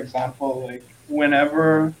brand, for example, like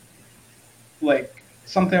whenever like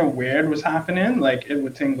something weird was happening, like it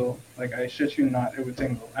would tingle. Like I shit you not, it would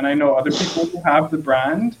tingle. And I know other people who have the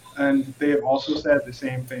brand and they have also said the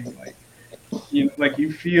same thing. Like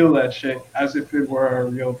you feel that shit as if it were a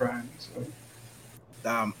real brand. So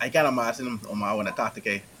I can't imagine on my own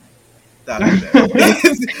Tatake. Every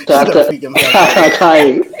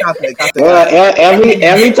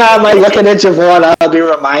time I look at Javon, I'll be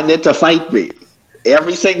reminded to fight me.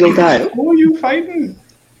 Every single time. Who are you fighting?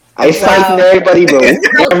 I fight everybody, bro.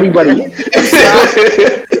 Everybody. You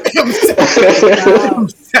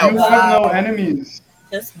have no enemies.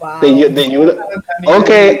 Just wow.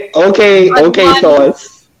 Okay,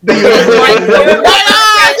 thoughts.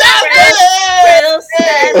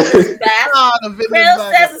 Krill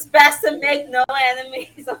says it's best to make no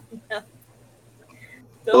enemies.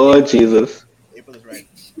 Oh Jesus. April is right.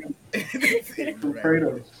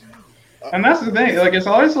 And that's the thing, like it's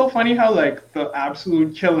always so funny how like the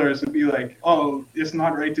absolute killers would be like, "Oh, it's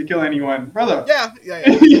not right to kill anyone, brother." Yeah.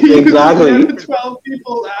 Exactly. 12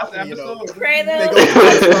 people last episode.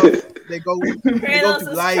 They go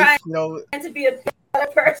through life, to be a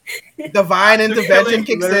better person. Divine intervention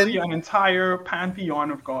kicks in. An entire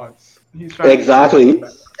pantheon of gods. He's trying exactly.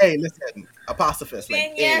 Hey, listen, a pacifist.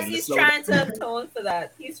 Like, yes, he's trying to atone for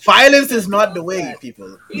that. Violence is not the way,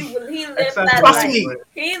 people. He lived that Trust life. me.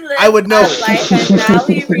 He lived I would know. that life, and now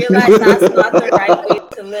he realized that's not the right way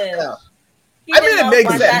to live. Yeah. It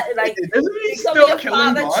makes sense. Like, becoming a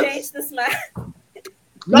father changed this man.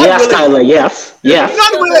 Yes, Tyler. Yes.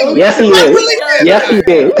 Not willingly. Yes, he is. Yes, he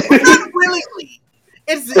is. Not willingly.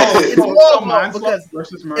 It's more because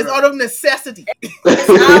it's out of necessity. It's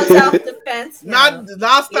out of self-defense. Not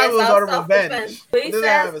last time it was out of revenge. So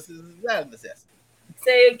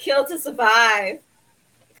you kill to survive.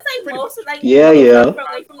 It's like most of from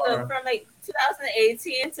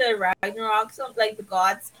 2018 to Ragnarok, some like the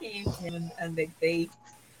gods came in and they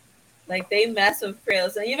mess with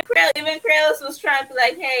Kratos, and even Kratos was trying to be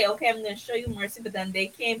like, hey, okay, I'm gonna show you mercy, but then they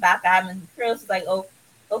came back at him, and Kratos was like, oh,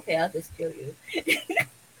 okay, I'll just kill you.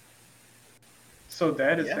 So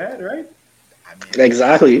dead is dead, right? I mean,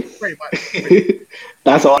 exactly. Pretty much.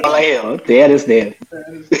 That's all I hear. Dead is dead.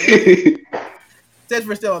 Since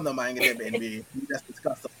we're still on the manga debate, we just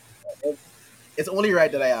discussed it. It's only right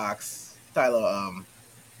that I ask Tyler,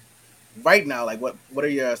 right now, like what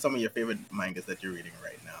are some of your favorite mangas that you're reading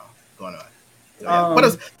right now going on? So, put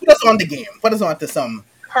us on the game. Put us on to some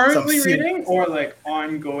currently reading or like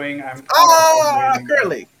ongoing.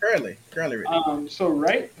 Currently reading. So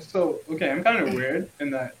I'm kind of weird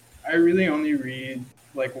in that I really only read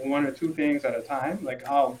like one or two things at a time. Like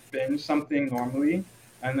I'll binge something normally,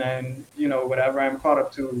 and then whatever I'm caught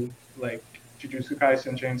up to, like Jujutsu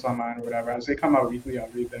Kaisen, Chainsaw Man, or whatever, as they come out weekly, I'll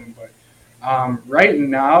read them. But right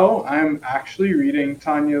now, I'm actually reading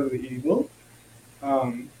Tanya the Eagle.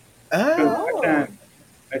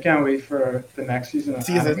 I can't wait for the next season of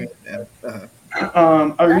anime. Yeah.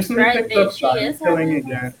 I recently picked up Giant Killing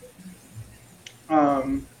again.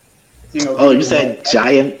 You said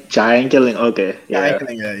Giant Killing. Okay. Yeah. Giant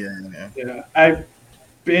Killing. Yeah. I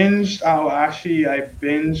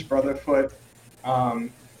binged Brotherhood. And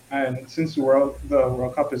since the World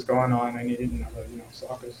Cup is going on, I needed another,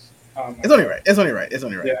 soccer. It's only right. Yeah.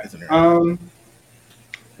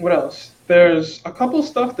 what else? There's a couple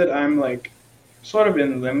stuff that I'm like sort of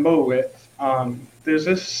in limbo with. There's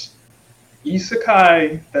this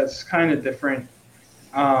isekai that's kind of different.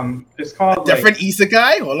 It's called different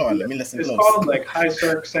isekai. Hold on, let me listen. It's close. called like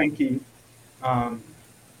Haisark Senki.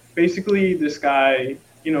 Basically, this guy,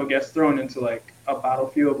 gets thrown into like a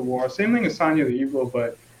battlefield war. Same thing as Sanya the Evil,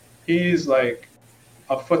 but he's like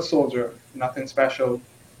a foot soldier, nothing special.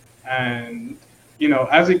 And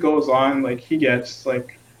as it goes on, like he gets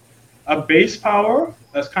like a base power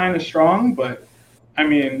that's kind of strong, but I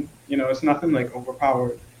mean, it's nothing like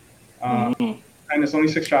overpowered. And it's only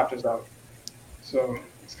 6 chapters out, so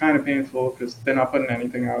it's kind of painful because they're not putting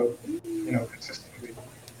anything out, consistently.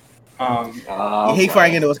 You hate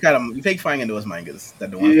finding those mangas that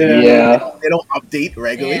don't they don't update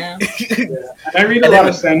regularly. Yeah. I read a lot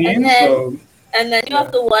of seinen, and then you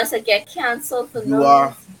have the ones that get canceled for no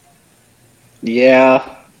reason.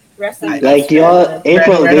 Yeah. Like your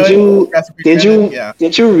April, did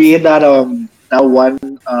you read that one?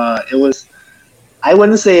 It was, I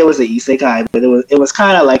wouldn't say it was an isekai, but it was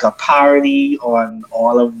kind of like a parody on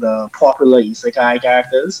all of the popular isekai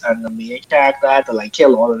characters, and the main character had to like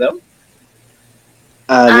kill all of them.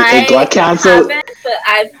 It got canceled. But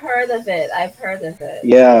I've heard of it.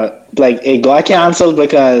 Yeah, like it got canceled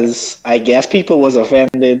because I guess people was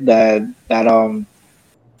offended that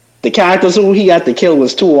the characters who he had to kill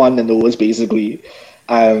was too on the nose, basically.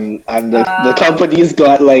 And the companies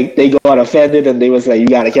got offended, and they was like, you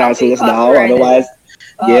gotta cancel this now, otherwise.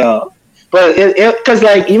 Yeah. But because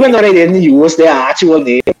like even though they didn't use their actual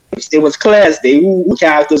names, it was clear as day who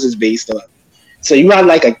characters is based on. So you had a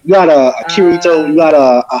Kirito, you had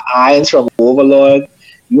a Irons from Overlord,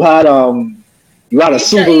 you had a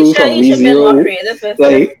Subaru from ReZero.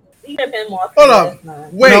 Like, hold on,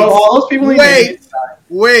 wait, no, all those people wait.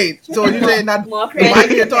 So you're saying that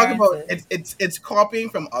the you're talking about it's copying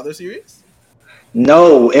from other series?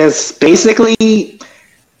 No, it's basically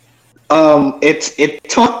it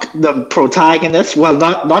took the protagonists, well,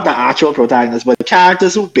 not the actual protagonists, but the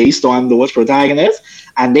characters who based on those protagonists,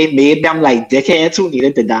 and they made them like dickheads who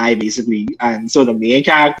needed to die, basically. And so the main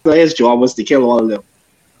character, his job was to kill all of them.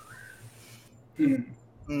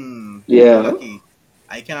 Yeah. Lucky.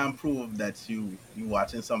 I can't prove that you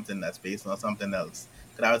watching something that's based on something else.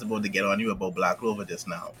 Because I was about to get on you about Black Clover just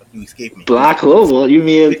now, but you escaped me. Black Clover? You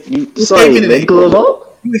mean Mid Clover?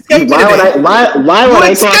 Why would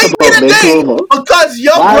I talk about Mid Clover? Because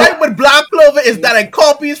your gripe with Black Clover is that it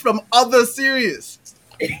copies from other series.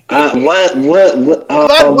 What?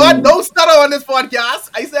 Don't stutter on this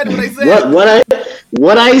podcast. I said what I said.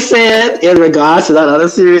 What I said in regards to that other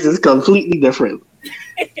series is completely different.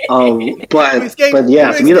 But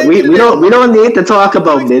yes, we don't need to talk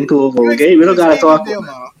about Mid Clover, okay? We don't gotta talk.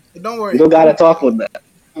 Don't worry. We don't gotta talk with that.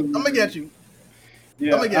 I'm gonna get you.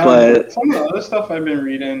 Yeah, but some of the other stuff I've been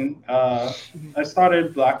reading, I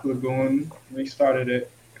started Black Lagoon, restarted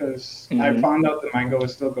it, because I found out the manga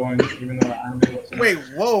was still going, even though the anime wasn't. Wait,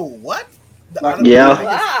 whoa, what?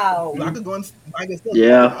 Wow. Black Lagoon's manga still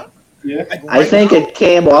yeah. Yeah. I think it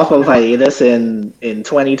came off of hiatus in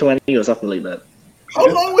 2020 or something like that. How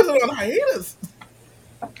long was it on hiatus?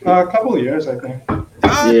 A couple of years, I think.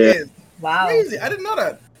 That is wow. crazy. I didn't know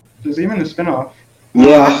that. There's even a spin-off.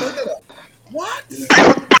 Yeah. What? Now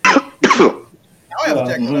I have to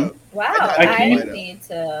check it out. Wow. I need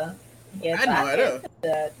to get back into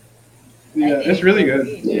that. Yeah, it's really good.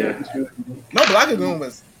 Yeah. It's really good. No, Black Lagoon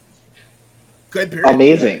was good. Period.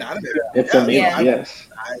 Amazing. It's amazing. Yeah. Yes.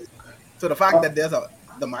 So the fact that the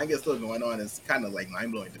manga is still going on is kind of like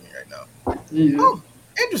mind blowing to me right now. Yeah. Oh,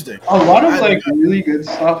 interesting. A lot of like really good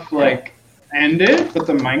stuff like ended, but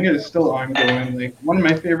the manga is still ongoing. Like one of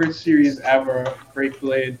my favorite series ever, Break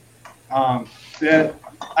Blade. That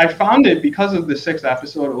I found it because of the 6th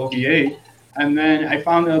episode OVA, and then I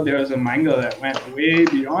found out there was a manga that went way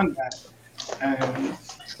beyond that. And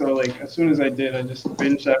so like as soon as I did, I just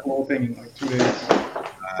binged that whole thing in like 2 days.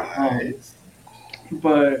 Nice.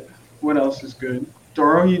 But what else is good?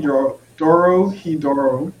 Dorohedoro.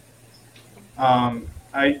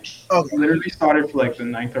 I literally started for like the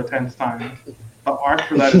 9th or 10th time. The art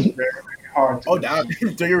for that is very, very hard. Oh, damn.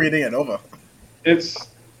 So you're reading it over?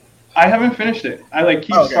 I haven't finished it. I like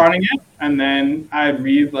keep starting it, and then I'd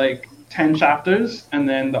read like 10 chapters, and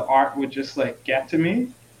then the art would just like get to me,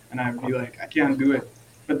 and I'd be like, I can't do it.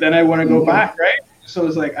 But then I want to go back, right? So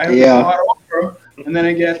it's like I have to start over, and then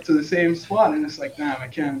I get to the same spot, and it's like, damn, I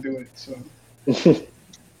can't do it. So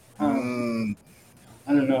I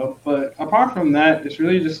don't know. But apart from that, it's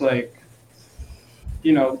really just like,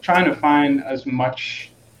 trying to find as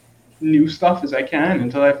much new stuff as I can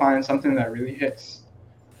until I find something that really hits.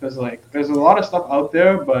 because like there's a lot of stuff out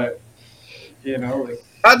there, but you know, like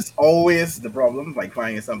that's always the problem, like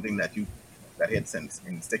finding something that hits and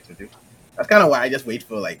sticks with you. That's kind of why I just wait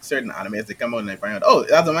for like certain animes to come out and I find out, oh,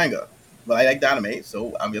 that's a manga. But I like the anime,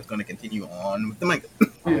 so I'm just gonna continue on with the manga.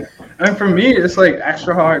 Yeah, and for me, it's like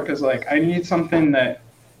extra hard because like I need something that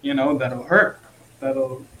that'll hurt,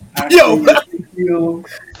 that'll actually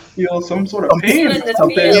feel some sort of pain. Right?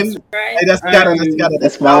 That's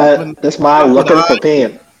my looking for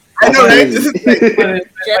pain. I know, right?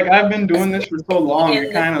 Like I've been doing this for so long,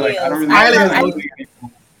 it kind of like I don't really.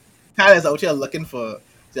 Tyler's out here looking for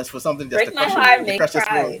something just break my heart, make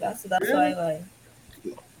cry. That's why I like.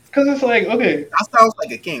 Because it's like, okay, that sounds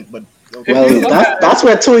like a kink, but okay. Well, that's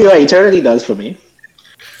what To Your Eternity does for me.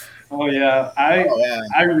 Oh yeah, I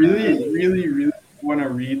really want to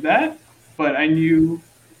read that, but I knew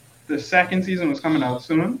the second season was coming out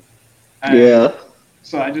soon. Yeah.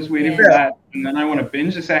 So I just waited for that, and then I want to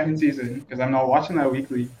binge the second season because I'm not watching that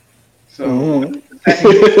weekly. So that's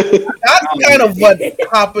kind of what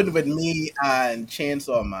happened with me and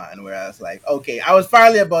Chainsaw Man, where I was like, okay, I was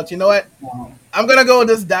finally about, you know what? I'm gonna go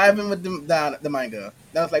just dive in with the manga.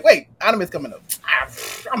 And I was like, wait, anime's coming up.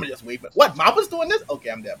 I'm gonna just wait for what? Mappa's doing this? Okay,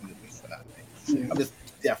 I'm definitely waiting for that. I'm just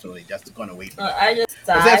definitely just gonna wait for that. I just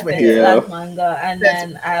dived into that manga, and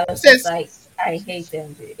then I was just like, I hate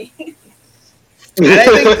MJ. I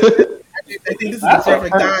think this is the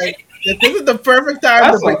perfect time. This is the perfect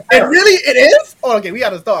time. It is. Oh, okay, we got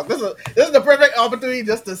to talk. This is the perfect opportunity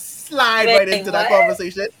just to slide right into that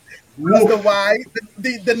conversation. As to why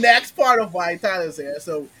the next part of why Tyler's here.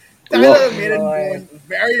 So Tyler made it known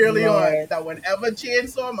very early on that whenever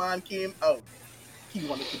Chainsaw Man came out, he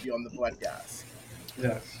wanted to be on the podcast.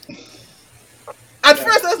 Yes. At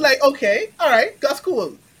first, I was like, okay, all right, that's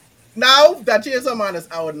cool. Now that Chainsaw Man is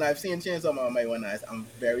out and I've seen Chainsaw Man with my own eyes, I'm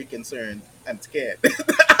very concerned and scared.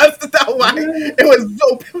 That's why it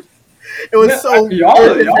was so.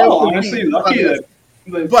 Y'all honestly lucky that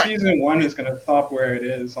season 1 is gonna stop where it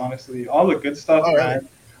is. Honestly, all the good stuff, man.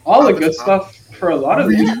 All the good stuff for a lot of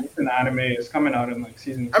in anime is coming out in like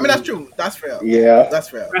season 2. I mean, that's true. That's fair. Yeah, that's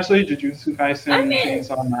fair. Especially Jujutsu Kaisen,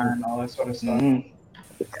 Chainsaw Man, all that sort of stuff.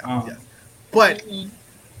 But.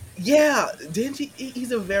 Yeah, Denji,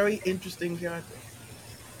 he's a very interesting character.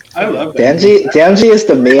 I love that. Denji is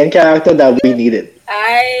the main character that we needed.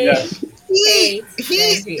 He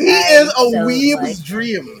is a weeb's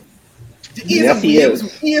dream. He is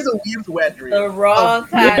a weeb's wet dream. The wrong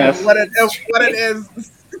kind of what it is.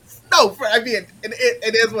 No, I mean,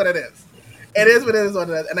 it is what it is. It is what it is.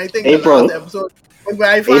 And I think April. The last episode. When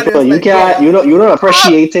I find April, you don't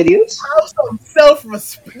appreciate idiots. Have some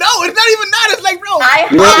self-respect. No, it's not even that. It's like, bro,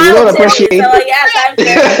 you don't appreciate. So yes, I'm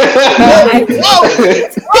very.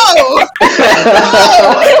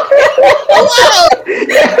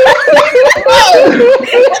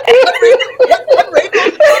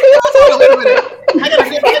 I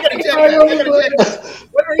gotta check.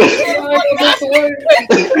 What are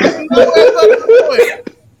you?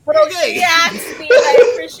 But okay. He asked me,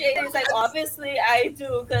 I appreciate it. He's like, obviously I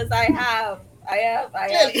do because I have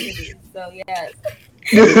to. So yes.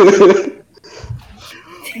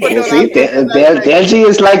 Denji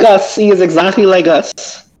is like us. He is exactly like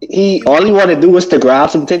us. All he want to do is to grab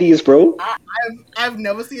some titties, bro. I've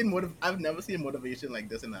never seen motivation like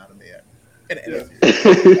this in anime yet.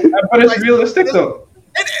 But it's realistic though.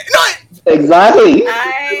 Exactly.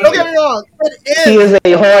 Don't get me wrong. He is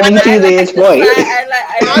a horny teenage boy.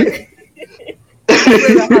 The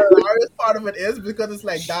hilarious part of it is because it's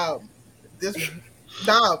like, damn,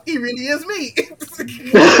 he really is me. He's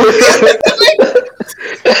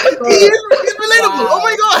relatable. Wow. Oh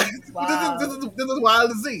my god, wow. This is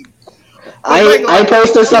wild to see. I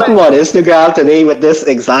posted something on Instagram today with this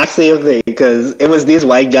exact same thing because it was these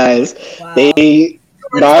white guys. Wow.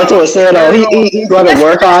 Naruto was saying, he's going to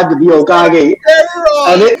work hard to be Hokage.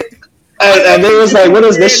 And they was like, what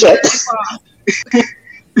is this shit?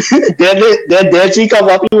 then Denji come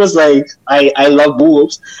up, he was like, I love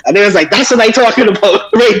boobs. And they was like, that's what I talking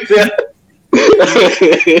about right there.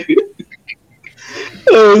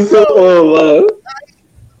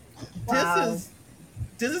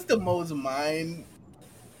 This is the most mind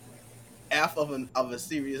F of a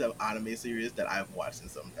series of anime series that I've watched in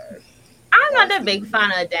some time. I'm not a big fan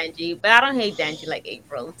of Denji, but I don't hate Denji like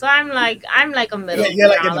April. So I'm like a middle. Yeah, you're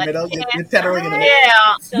like in the middle. You're tethering in the middle.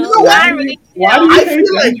 Yeah. So you know why do you hate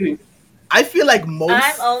Denji? I feel like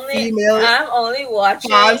most female I'm watching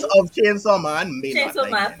fans of Chainsaw Man may not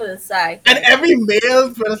like Man for the side. And every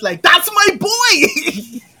male friend is like, that's my boy!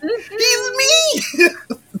 He's me!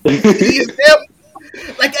 He's him!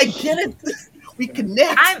 Like, I get it. We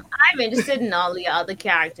connect. I'm interested in all the other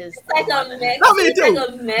characters. It's like a mix. No, me too. Like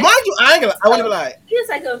a mix. Mind you, I wouldn't lie. He's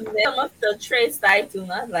like a mix. Some of the traits that I do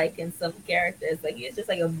not like in some characters. Like he's just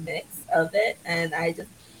like a mix of it, and I just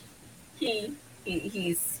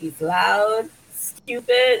he's loud,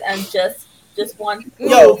 stupid, and just want.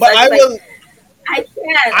 Yo, but I will. I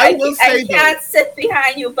can't sit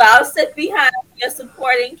behind you, but I'll sit behind your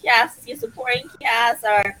supporting cast. Your supporting cast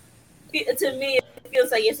are, to me, it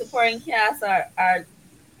feels like your supporting cast are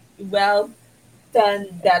well done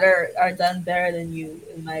better than you,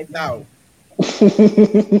 in my opinion.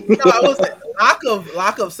 No, I will say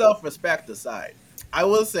lack of self-respect aside, I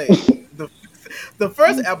will say the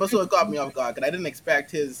first episode got me off guard because I didn't expect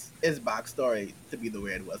his backstory to be the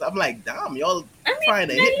way it was. I'm like, damn, y'all trying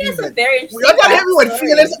to hit me. Y'all trying to hit me with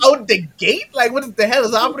feelings out the gate? Like, what the hell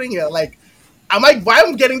is happening here? Like, I'm like, why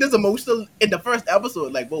am I getting this emotional in the first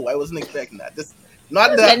episode? Like, whoa, I wasn't expecting that. This is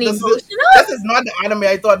not the anime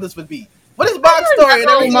I thought this would be. What is backstory and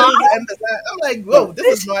everything? I'm like, whoa, this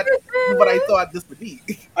is not what I thought this would be.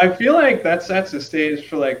 I feel like that sets the stage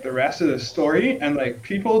for like the rest of the story, and like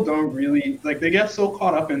people don't really like, they get so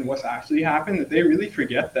caught up in what's actually happened that they really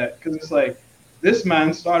forget that, because it's like this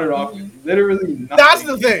man started off with literally nothing. That's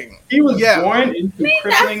the thing. He was born into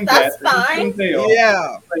crippling debt.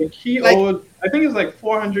 Yeah, like he owed, I think it was like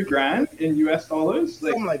 $400,000 in US dollars,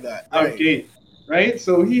 like something like that. Out gate, right?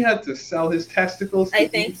 So he had to sell his testicles. I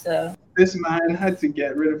think so. This man had to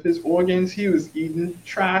get rid of his organs. He was eating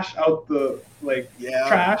trash out the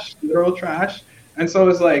trash, literal trash. And so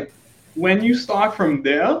it's like, when you start from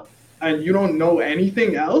there and you don't know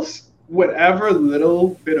anything else, whatever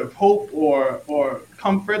little bit of hope or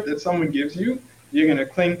comfort that someone gives you, you're gonna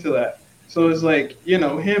cling to that. So it's like,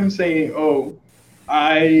 him saying, "Oh,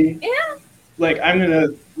 I'm gonna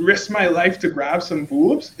risk my life to grab some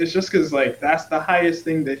boobs." It's just because like that's the highest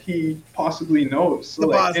thing that he possibly knows. So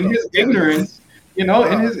like in his ignorance, he's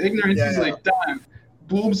like, "Damn,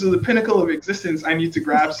 boobs are the pinnacle of existence. I need to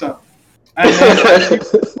grab some." And then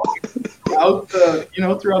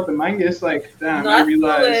throughout the manga, it's like, damn, I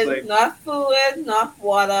realized like not food, not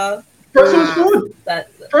water. First it was food.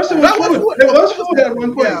 First it was food. It was food at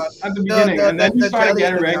one point at the beginning, and then you started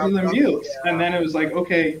getting regular meals, and then it was like,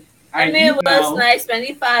 okay. I mean, it was nice when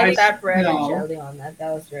he finally got bread and jelly on that.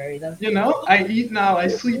 That was very. I eat now, I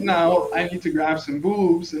sleep now. I need to grab some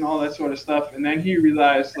boobs and all that sort of stuff. And then he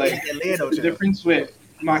realized like the difference with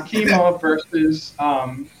Makima versus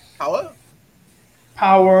Power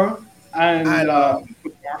and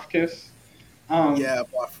Barf Kiss. Wow,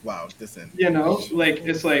 listen.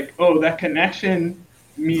 It's like, oh, that connection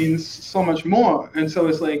means so much more, and so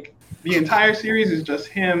it's like the entire series is just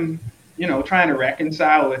him. Trying to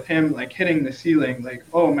reconcile with him, like hitting the ceiling, like,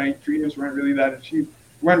 oh, my dreams weren't really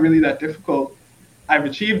that difficult. I've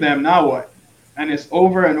achieved them. Now what? And it's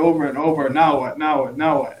over and over and over. Now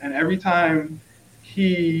what? And every time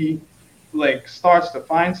he like starts to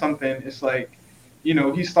find something, it's like,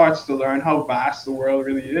 he starts to learn how vast the world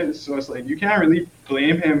really is. So it's like you can't really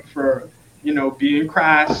blame him for, being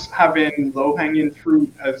crass, having low hanging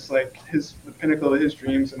fruit as like the pinnacle of his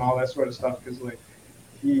dreams and all that sort of stuff, because like.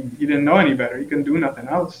 He didn't know any better. He couldn't do nothing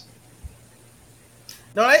else.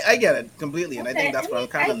 No, I get it completely, and I think that's what I'm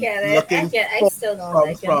kind of looking for. I still don't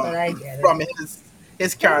like him, but I get it. From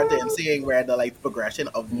his character and seeing where the like progression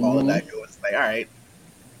of all of that goes. Like, all right,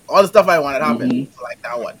 all the stuff I wanted happened. So like,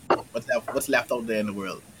 now what? What's left out there in the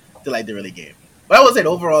world to like the really game? But I would say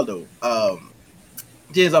overall though,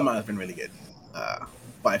 James Man has been really good,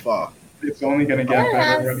 by far. It's only gonna get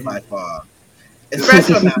better by far,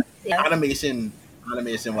 especially on that animation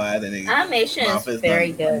wise. I think animation is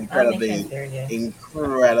very good.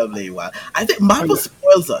 Incredibly well. I think Mappa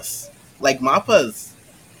spoils us. Like Mappa's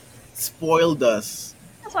spoiled us.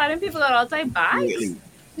 That's why people got all type buys. Really.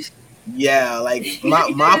 Yeah, like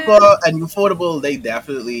Mappa and Ufotable, they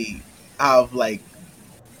definitely have like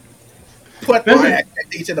put my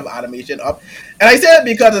expectation of animation up. And I say it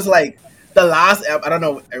because it's like the last I don't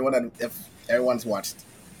know if everyone's watched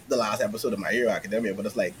the last episode of My Hero Academia, but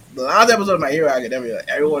it's like the last episode of My Hero Academia,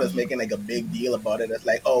 everyone is making like a big deal about it. It's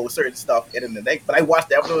like, oh, certain stuff in the neck. But I watched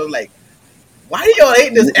the episode and was like, why do y'all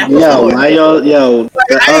hate this episode?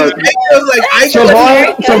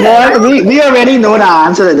 Javon, we already know the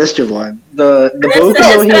answer to this, Javon. The Boku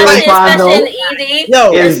no Hero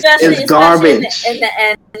is garbage. In the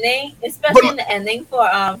ending, especially in the ending for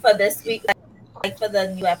this week, like for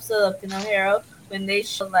the new episode of No Hero, when they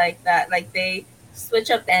show like that, like they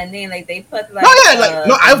switch up the ending, like they put like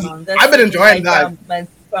I've been enjoying that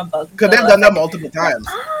from because they've done that multiple times.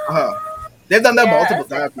 They've done that multiple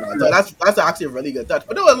times now, so that's actually a really good touch.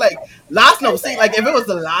 But it was like last no, see, like if it was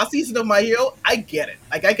the last season of My Hero, I get it,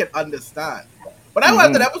 like I can understand. But I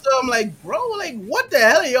watched that episode, I'm like, bro, like what the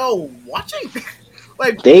hell are y'all watching?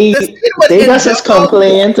 Like they just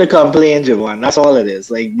complain to complain, Javon. That's all it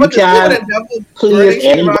is. Like you can't please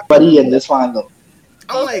anybody in this fandom.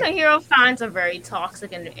 Both like, the hero fans are very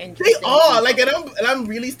toxic and interesting. They are like, and I'm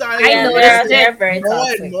really starting. I noticed they're very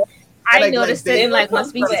toxic. I noticed it in like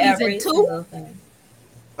must be season 2.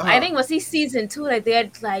 I think was he season 2? Like they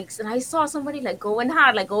had like, and I saw somebody like going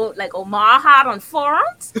hard, like Omar hard on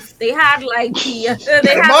forums. They had like the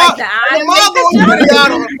they had like the anime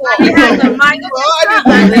they had the manga picture,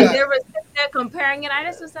 and like they were there comparing it. I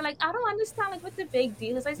just was like, I don't understand like what the big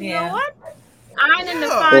deal is. I said, you know what? I'm in the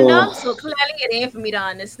fandom, so clearly it ain't for me to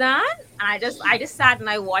understand. And I just sat and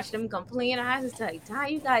I watched them complain. And I was just like, "Damn,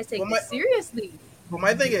 you guys take this seriously." But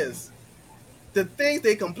my thing is, the things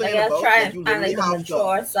they complain about, try and find like the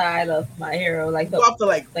mature side of My Hero. Like you have to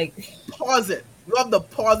like pause it. You have to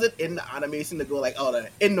pause it in the animation to go like,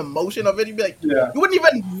 in the motion of it, you'd be like,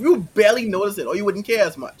 you barely notice it, or you wouldn't care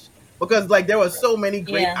as much because like there were so many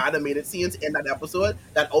great animated scenes in that episode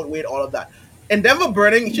that outweighed all of that. Endeavor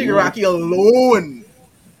burning Shigaraki alone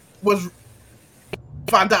was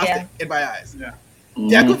fantastic in my eyes. Yeah.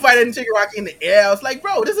 Deku fighting Shigaraki in the air. I was like,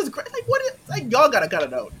 bro, this is great. Like, what is like y'all gotta cut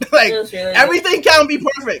it out. Like everything can't be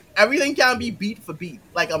perfect. Everything can't be beat for beat.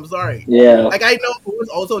 Like, I'm sorry. Yeah. Like I know who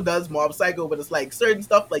also does Mob Psycho, but it's like certain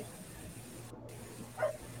stuff like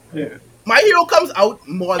My Hero comes out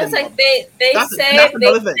more than like they save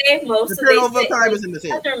most of the turnover time is in the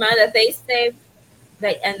same. I have to remember that they save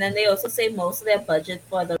and then they also save most of their budget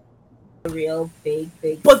for the real big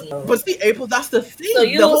but see, April, that's the thing. So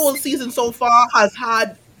the whole season so far has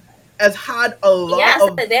had a lot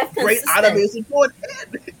of great animation for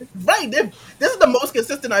it. Right. This is the most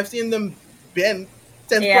consistent I've seen them been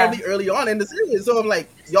since probably early on in the series. So I'm like,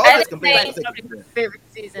 y'all just complaining. Favorite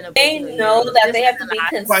season of they know that they have to be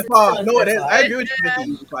consistent. By far. No, it is. I agree with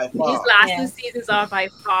you, by far. These last 2 seasons are by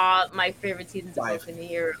far my favorite seasons of Boku no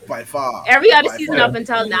Hero. By far. Every other season up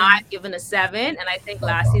until now I've given a 7, and I think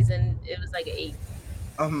last season it was like an 8.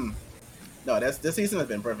 No, this season has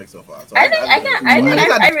been perfect so far. So I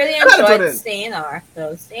really enjoyed Stain Arc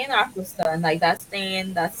though. Stain Arc was fun. Like that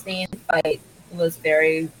Stain fight was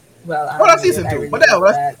very well. That's season 2. But a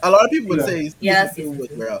lot of people would say season 2 was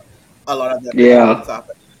where a lot of them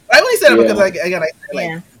happened. I only said it because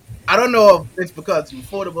I don't know if it's because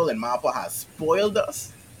Ufotable and Mappa has spoiled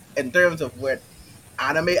us in terms of what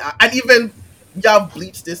anime and even y'all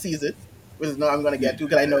Bleach this season, which is not I'm gonna get to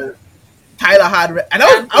because I know Tyler had and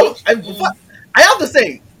I have to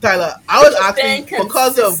say, Tyler, I was actually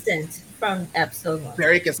because of from episode 1.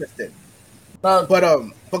 Very consistent. But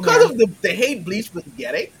because of the hate Bleach was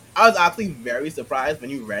getting, I was actually very surprised when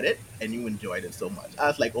you read it and you enjoyed it so much. I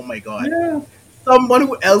was like, oh my god. Yeah. Someone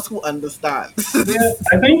who understands. Yeah,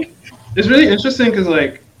 I think it's really interesting because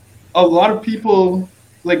like a lot of people,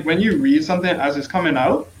 like when you read something as it's coming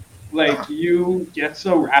out, like you get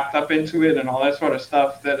so wrapped up into it and all that sort of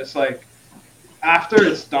stuff that it's like after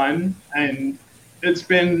it's done and it's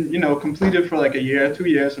been, completed for like a year, 2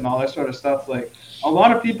 years and all that sort of stuff, like a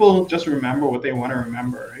lot of people just remember what they want to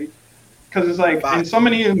remember, right? Because it's like in so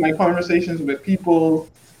many of my conversations with people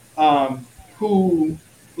who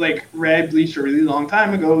like read Bleach a really long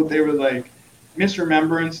time ago, they were like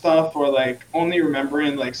misremembering stuff or like only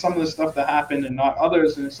remembering like some of the stuff that happened and not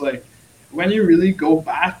others. And it's like when you really go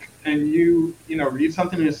back and you read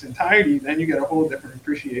something in its entirety, then you get a whole different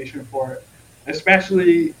appreciation for it.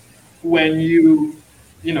 Especially when you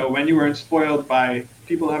weren't spoiled by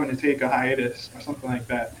people having to take a hiatus or something like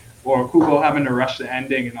that, or Kubo having to rush the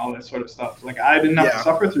ending and all that sort of stuff. Like I didn't have to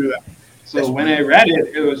suffer through that. So when I read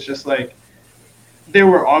it, it was just like there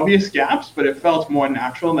were obvious gaps, but it felt more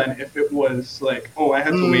natural than if it was like, oh, I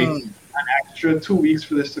had to wait an extra 2 weeks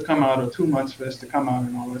for this to come out or 2 months for this to come out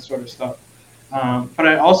and all that sort of stuff. But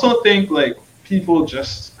I also think like people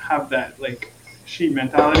just have that like sheep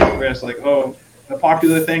mentality where it's like, oh, the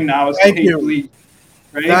popular thing now is to hate Bleach,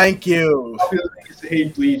 right? Thank you. The popular thing is to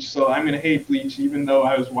hate Bleach, so I'm gonna hate Bleach even though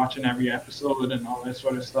I was watching every episode and all that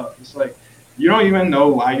sort of stuff. It's like you don't even know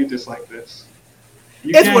why you dislike this.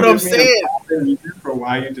 That's what I'm saying. Reason for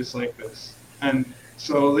why you dislike this, and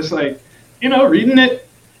so it's like, reading it,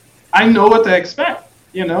 I know what to expect.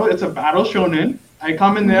 It's a battle shonen. I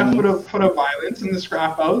come in there for the violence and the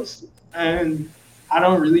scrap outs, and I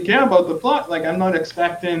don't really care about the plot. Like I'm not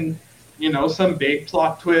expecting, some big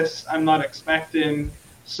plot twist. I'm not expecting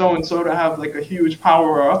so and so to have like a huge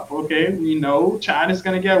power up. Okay, we know Chad is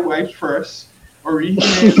gonna get wiped first, or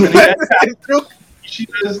Rihime is gonna get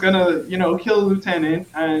Ishida's gonna, kill Lieutenant,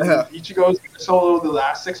 and Ichigo's gonna solo the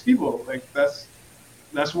last 6 people. Like that's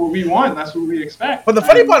what we want. That's what we expect. But the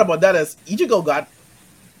funny part about that is Ichigo got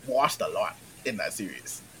washed a lot in that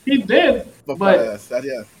series. He did, but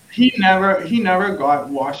yeah. he never got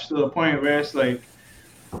washed to the point where it's like,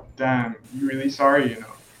 damn, you really sorry,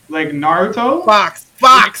 Like Naruto. Fox.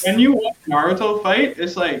 When you watch Naruto fight,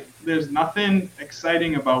 it's like there's nothing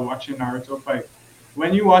exciting about watching Naruto fight.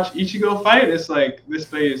 When you watch Ichigo fight, it's like this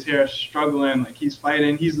guy is here struggling, like he's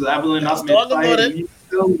fighting, he's leveling up mid-fight, and he's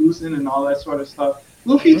still losing and all that sort of stuff.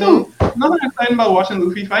 Luffy too. Nothing exciting about watching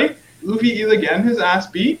Luffy fight. Luffy either getting his ass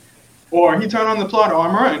beat, or he turn on the plot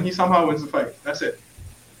armor and he somehow wins the fight. That's it.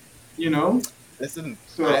 Listen,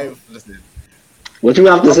 listen. What you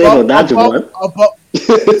have to say about that, Javon?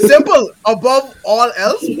 Simple. Above all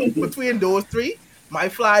else, between those 3, my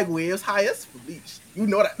flag waves highest for Bleach. You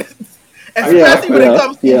know that. Especially when it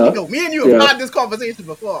comes to Ichigo. Me and you have had this conversation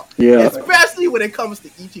before. Yeah. Especially when it comes to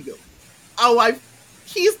Ichigo.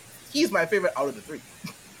 He's my favorite out of the 3.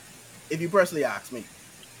 If you personally ask me.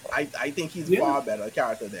 I think he's far better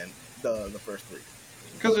character than the first 3.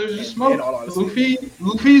 Because there's just smoke.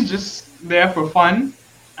 Luffy's just there for fun.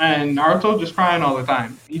 And Naruto just crying all the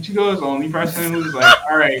time. Ichigo is the only person who's like,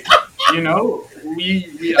 all right,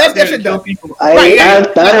 we out there to kill people.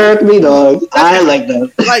 That hurt me, dog. I like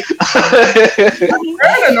that. Like,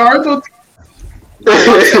 Naruto.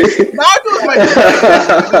 Naruto's my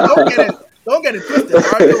favorite. Don't get it twisted.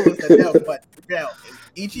 Naruto was the devil, but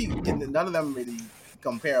Ichigo, none of them really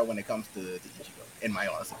compare when it comes to Ichigo, in my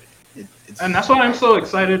honest opinion. And that's why I'm so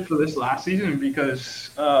excited for this last season, because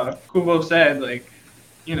Kubo said, like,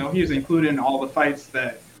 he was including all the fights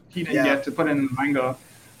that he didn't get to put in the manga.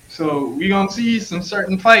 So we're going to see some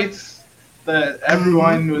certain fights that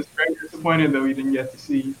everyone was very disappointed that we didn't get to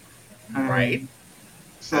see. Right.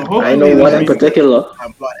 So I know one in particular.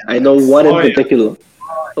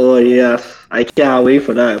 Oh, yeah. I can't wait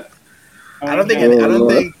for that. I don't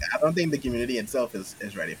think the community itself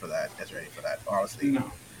is ready for that. Honestly.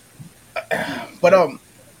 No. But I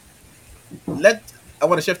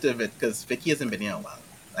want to shift a bit because Vicky hasn't been here in a while.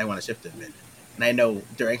 I want to shift a bit, and I know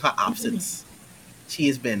during her absence,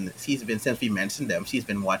 she's been since we mentioned them, she's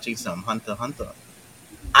been watching some Hunter x Hunter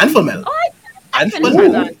and Fullmetal.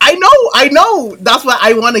 I know. That's why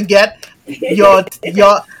I want to get your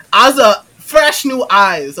as a fresh new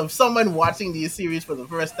eyes of someone watching these series for the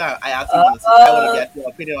first time. I want to get your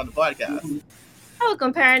opinion on the podcast. Oh,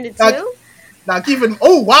 comparing the two. Now keeping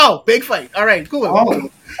big fight. All right, cool.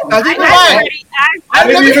 Now keep in mind. I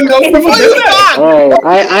didn't even know people did that.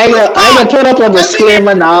 I'm gonna put up a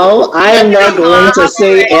disclaimer now. I am not going to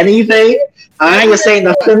say anything. I ain't gonna say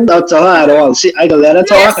nothing to her at all. I gonna let her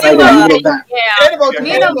talk and I gonna leave it back. Yeah.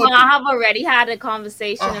 Me and Ma have already had a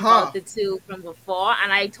conversation about the 2 from before,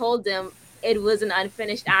 and I told them it was an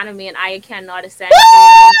unfinished anime, and I cannot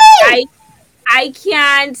essentially. I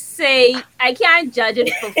can't judge it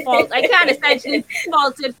for fault. I can't essentially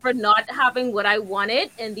fault it for not having what I wanted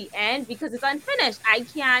in the end because it's unfinished. I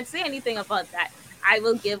can't say anything about that. I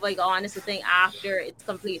will give honest thing after it's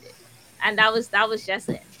completed, and that was just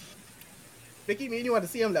it. Vicky, me and you want to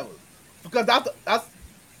see him level because that's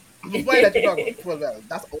before I let you talk about level.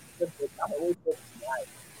 That's old.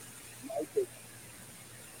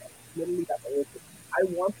 Literally, that's old. I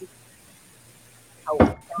want to.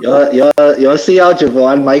 You'll see how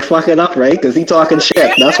Javon might fuck it up, right? Because he talking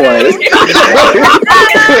shit. That's why.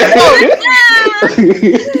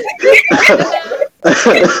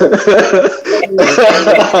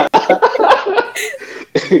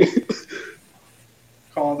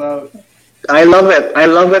 Called out. I love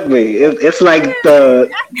it, man. It's like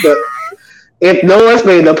it knows,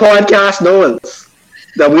 man. The podcast knows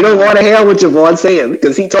that we don't want to hear what Javon's saying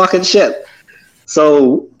because he talking shit.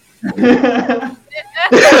 So.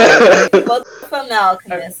 Fullmetal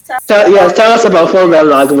Alchemist. Tell us about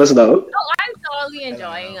Fullmetal Alchemist now. I'm totally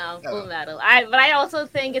enjoying Fullmetal. But I also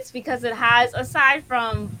think it's because it has, aside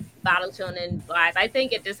from Battle Shonen vibes, I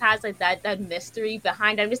think it just has that mystery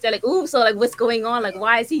behind it. I'm just there ooh, so what's going on?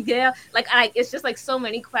 Why is he there? It's just so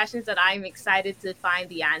many questions that I'm excited to find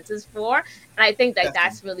the answers for. And I think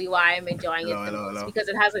that's really why I'm enjoying it the most because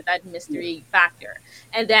it has that mystery factor.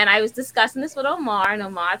 And then I was discussing this with Omar, and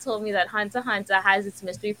Omar told me that Hunter x Hunter has its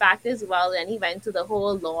mystery factor as well. And he went to the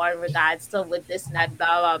whole lore in regards to what this and that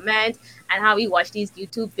blah blah meant, and how he watched these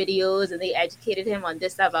YouTube videos and they educated him on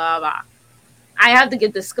this blah blah blah. I have to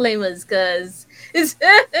give disclaimers because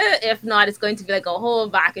if not, it's going to be a whole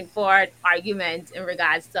back and forth argument in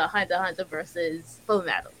regards to Hunter x Hunter versus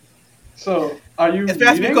Fullmetal. So, are you?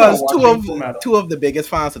 Especially because two of the biggest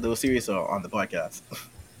fans of those series are on the podcast.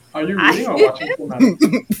 Are you reading or watching Full Metal?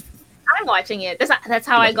 I'm watching it. That's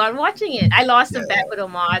how I got watching it. I lost a bet with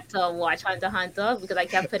Omar to watch Hunter x Hunter because I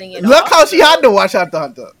kept putting it off. Look how she had to watch Hunter x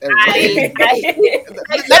Hunter. I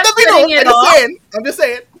Let them be known. I'm just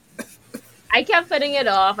saying. I kept putting it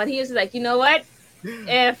off, and he was like, "You know what?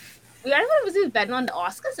 If I don't know if he was betting on the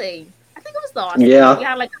Oscars, I think it was the Oscars. Yeah. We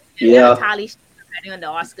had like a tally betting on the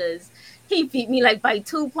Oscars. He beat me like by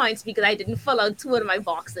 2 points because I didn't fill out 2 of my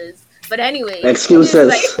boxes. But anyway,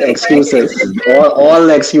 excuses, all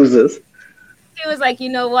excuses. He was like, you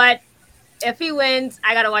know what? If he wins,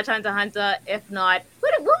 I gotta watch Hunter x Hunter. If not,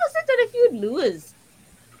 what was it that if you'd lose?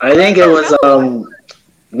 I think it was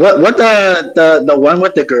what the one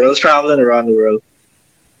with the girls traveling around the world.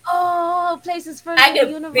 Oh, Places for I the can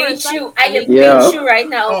Universe. I can beat you right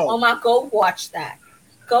now. Oh my, go watch that.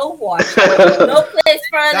 Go watch that. No Place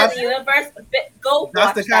Further Than the Universe. Go watch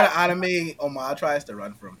that. That's the kind of anime Omar tries to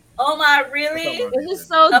run from. Omar, really? It is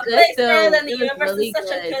so good. Place Further Than the Universe is such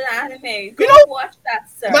a good anime. Go watch that,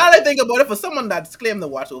 sir. Now that I think about it, for someone that's claimed to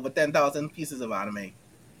watch over 10,000 pieces of anime,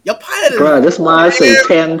 your pilot is... Bro, this man say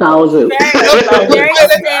 10,000. Very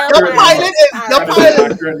stale. Your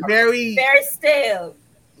pilot is very stale.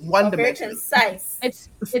 One dimension. Very concise. It's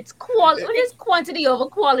quality. What is quantity over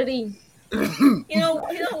quality? You know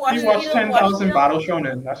what? He watched 10,000 Battle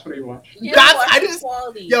Shonen. That's what he watched. I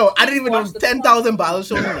didn't even know 10,000 Battle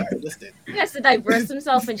Shonen existed. He has to diverse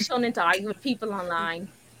himself and shonen to argue with people online.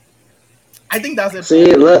 I think that's it.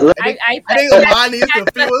 See, look. I think Omar needs to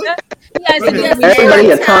feel. Everybody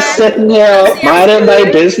is just sitting here, minding my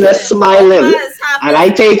business, smiling, and I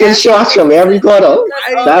taking shots from every corner.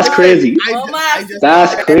 That's crazy.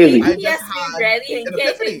 That's crazy. He has to be ready in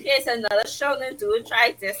case another shonen do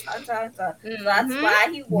try this Hunter. That's why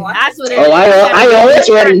he wants. I always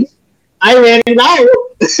ready. I'm ready now.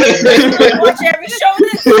 Watch every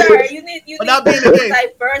shonen, sir. You need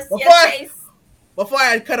diverse taste. Before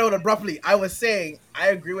I cut out abruptly, I was saying I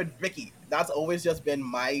agree with Vicky. That's always just been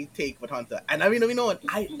my take with Hunter. And let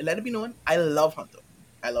it be known, I love Hunter.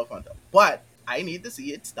 But I need to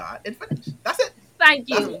see it start and finish. That's it. Thank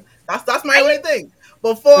you. That's my only thing.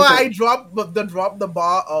 Before I drop the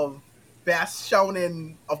bar of best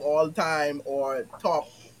shonen of all time or top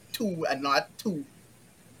 2 and not 2,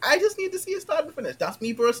 I just need to see it start and finish. That's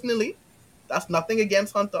me personally. That's nothing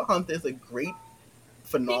against Hunter. Hunter is a great,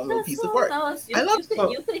 phenomenal piece of work. I love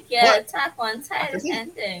it. You could get Attack on Titan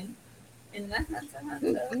ending. And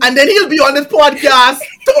then he'll be on this podcast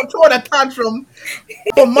throwing a tantrum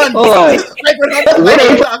for months. What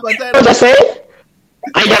just say?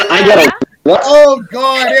 I got it. What? Oh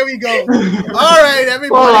God, here we go. All right,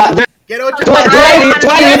 everybody, get out your. I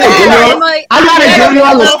gotta give you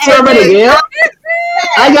all the sermon again.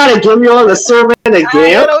 I gotta give you all the sermon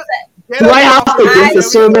again. Do I have to give the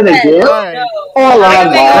sermon again? Hold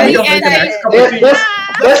on, man.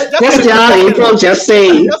 This guy April just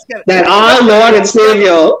saying that our Lord and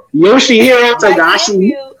Savior Yoshihiro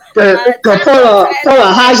Togashi could pull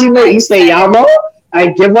a Hajime Isayama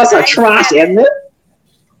and give us a trash ending.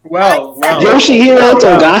 Well. Yoshihiro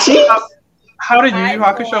Togashi. How did Yu Yu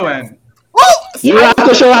Hakusho end? Yu Yu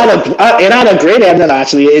Hakusho had a great ending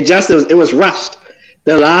actually. It was rushed.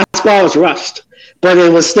 The last part was rushed. But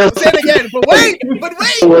it was still. Say it again. But wait.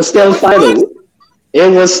 It was still fire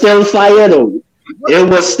though.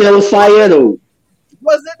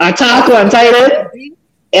 Was it? Attack on Titan.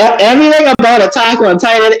 Everything about Attack on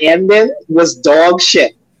Titan ending was dog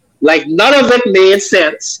shit. Like none of it made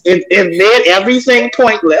sense. It made everything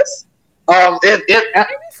pointless. Maybe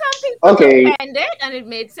some people ended and it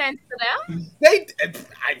made sense to them.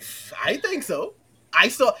 I think so. I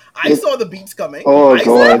saw the beats coming. Oh I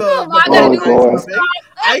God!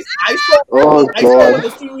 saw the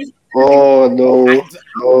series. Oh no! I'm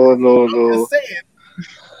just saying.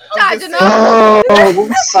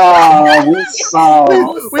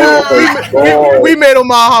 We made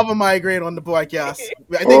Omar have a migraine on the podcast.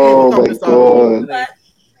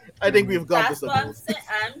 I think we've got this. I'm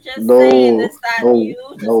just saying this that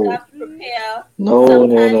you just have to prepare.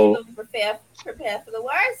 Sometimes you prepare for the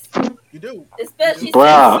worst. You do. Especially since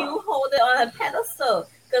you hold it on a pedestal.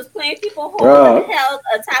 Because plenty of people held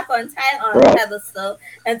Attack on Titan on a pedestal.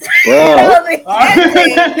 And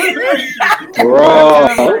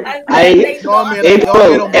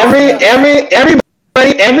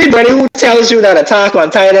everybody who tells you that Attack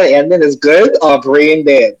on Titan ending is good are brain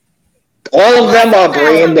dead. All of them are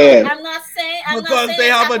brain dead. I'm not saying because they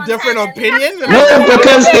have a different opinion. No,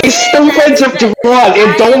 because they stupid to one.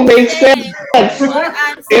 It don't make sense.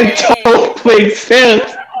 It don't make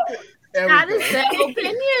sense. That is their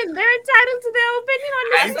opinion. They're entitled to their opinion on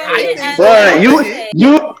this.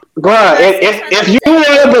 If you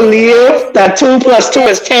want to believe that 2 + 2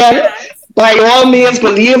 is 10, by all means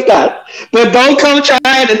believe that. But don't come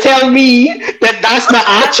trying to tell me that that's the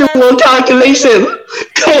actual calculation.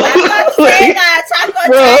 I'm not saying that Attack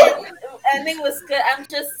on Titan ending was good. I'm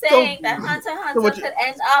just saying that Hunter x Hunter could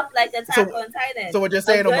end up like Attack on Titan. So what you're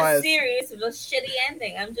saying, Omar, is series with a shitty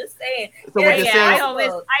ending. I'm just saying. So what you're saying, I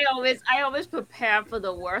always prepare for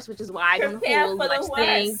the worst, which is why I don't hold much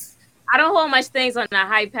things. I don't hold much things on a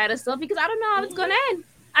high pedestal because I don't know how it's gonna end.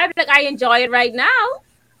 I enjoy it right now,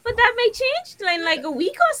 but that may change in like a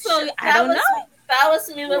week or so. I don't know. That was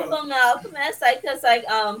me with Full Alchemist, because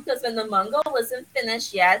when the manga wasn't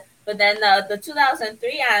finished yet, but then the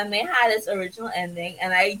 2003 anime had its original ending,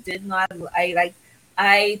 and I did not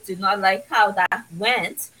like how that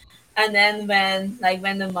went. And then when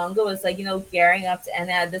the manga was gearing up to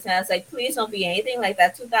end at this, and I was like, please don't be anything like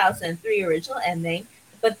that 2003 original ending.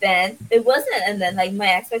 But then it wasn't, and then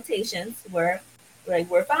my expectations were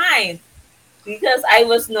fine because I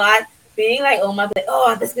was not being like,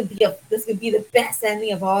 this could be the best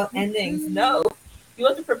ending of all endings. No, you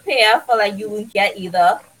have to prepare for you will get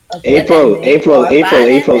either April.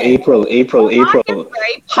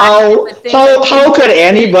 How could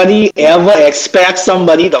anybody ever expect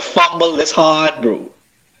somebody to fumble this hard, bro?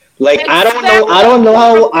 I don't know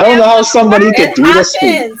how somebody could do this.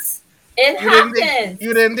 It happens.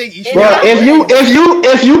 You didn't think you should. Bro,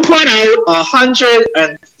 if you put out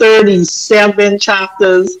 137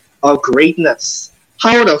 chapters of greatness,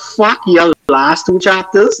 how the fuck your last 2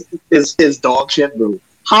 chapters is dog shit, bro?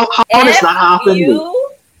 How does that happen, bro?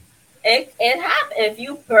 It happens if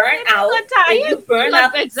you burn out. If you burn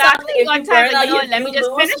out exactly. If you burn out, let me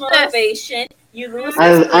just finish motivation. You lose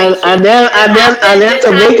and then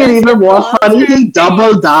to make it even more funny, he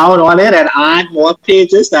doubled down on it and add more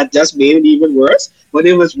pages that just made it even worse. But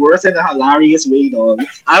it was worse in a hilarious way, dog.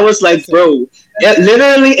 I was like, bro,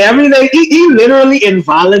 literally everything. He literally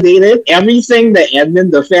invalidated everything the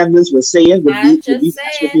Edmund defenders were saying with these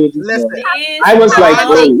extra pages. I was like,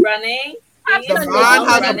 bro. The man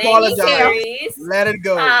has apologized. Let it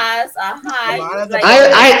go. Javon,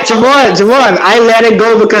 I let it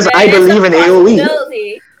go because I believe in AOE.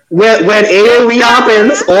 When AOE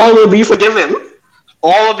happens, all will be forgiven.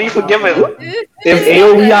 All will be forgiven if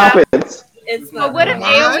AOE happens. But what if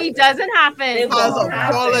AOE doesn't happen?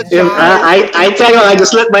 I tell you, I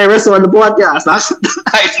just slit my wrist on the podcast. I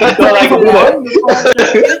tell you, I can do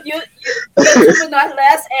that. You will not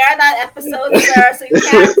last air that episode, sir, so you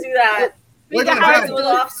can't do that. We got to do it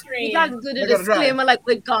off screen. We got to do the disclaimer like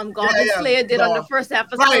with Goblin Slayer did on the first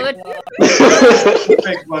episode.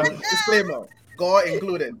 Disclaimer. Gore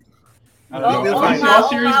included.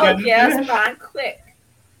 Quick.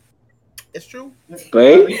 It's true.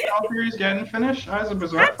 Wait. All series getting finished. I was a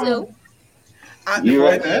Berserk fan. You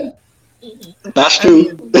right there? That's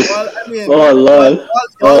true. Oh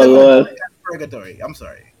Lord. Purgatory. I'm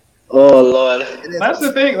sorry. Oh Lord. That's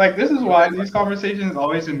the thing. This is why these conversations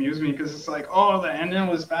always amuse me because it's like, oh, the ending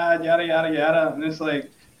was bad, yada yada yada, and it's like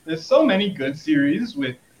there's so many good series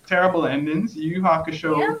with terrible endings. Yu Yu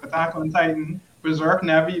Hakusho, Attack on Titan, Berserk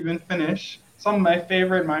never even finished. Some of my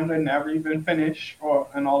favorite manga never even finish,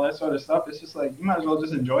 and all that sort of stuff. It's just like you might as well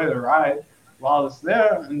just enjoy the ride while it's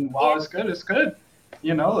there, and while it's good, it's good.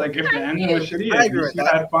 If the ending was shitty, at least you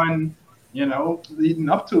had fun. Leading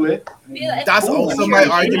up to it. That's also my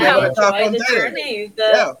argument.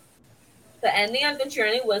 The ending of the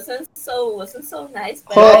journey wasn't so nice.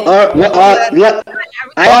 But I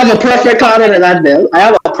have a perfect counter to that, Bill. I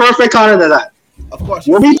have a perfect counter to that. Of course.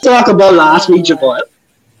 What we talk about last week, Javon?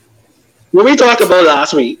 What we talked about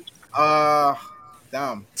last week? Damn.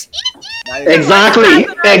 Exactly.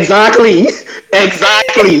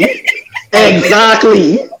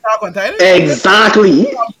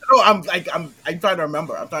 No, I'm trying to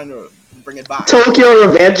remember. I'm trying to bring it back. Tokyo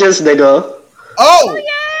Revengers, nigga. Oh yeah.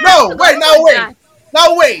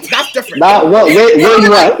 No, wait. That's different. Wait.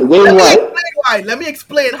 Let me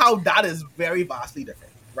explain how that is very vastly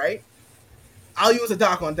different. Right? I'll use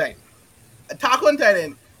Attack on Titan. Attack on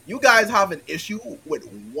Titan. You guys have an issue with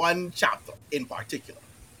one chapter in particular,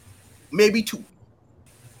 maybe 2.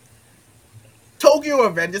 Tokyo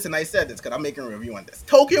Revengers, and I said this because I'm making a review on this.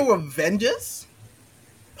 Tokyo Revengers,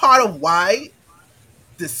 part of why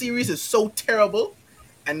the series is so terrible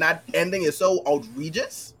and that ending is so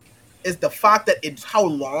outrageous is the fact that it's how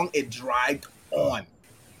long it dragged on.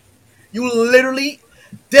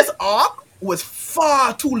 This arc was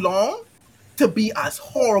far too long to be as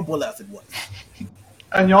horrible as it was.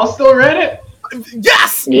 And y'all still read it?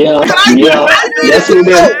 Yes. Yeah. Yes, we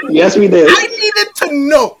did. Yes, we did. I needed to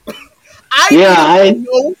know. I needed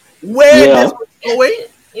to know where this was going.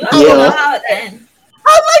 You have to know how it ends. I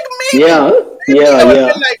was like, maybe. I would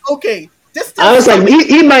have been like, okay. I was like,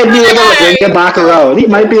 he might be able to bring it back around. He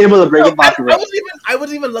might be able to bring it back around. I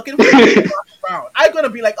was even looking for it to bring it back around. I'm gonna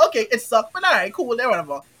be like, okay, it sucked, but alright, cool,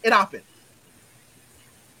 whatever. It happened.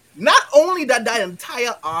 Not only that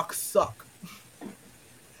entire arc suck,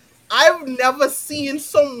 I've never seen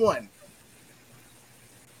someone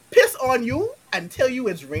piss on you and tell you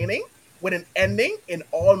it's raining with an ending in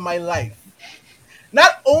all my life.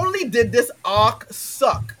 Not only did this arc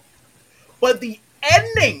suck, but the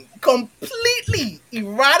ending completely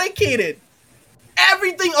eradicated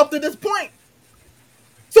everything up to this point.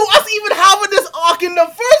 So us even having this arc in the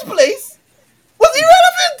first place was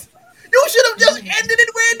irrelevant. You should have just ended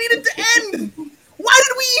it where it needed to end. Why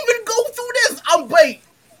did we even go through this? I'll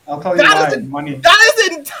tell you why. Money. That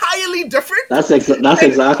is entirely different. That's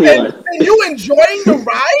exactly right. And you enjoying the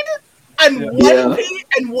ride and one page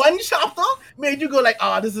and one chapter made you go like,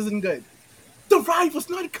 this isn't good. The ride was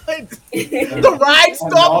not good. The ride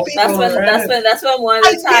stopped. That's when one of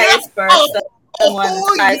the tires burst.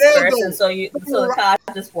 And so the car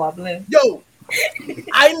just wobbling. Yo,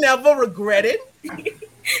 I never regretted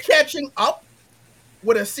catching up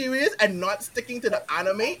with a series and not sticking to the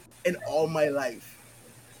anime in all my life.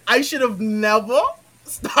 I should have never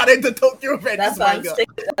started the Tokyo Revengers manga.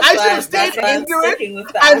 I should have stayed ignorant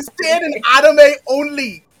and stayed in anime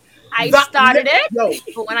only. I started it,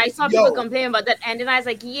 but when I saw people complaining about that ending, I was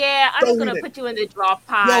like, yeah, I'm just going to put you in the drop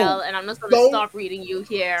pile, and I'm just going to stop reading you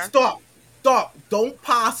here. Stop. Don't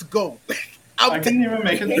pass go. I couldn't even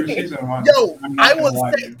make it through season 1. Yo, I will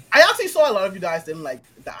say, I actually saw a lot of you guys didn't like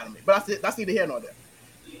the anime, but that's neither here nor there.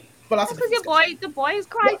 But that's because the boys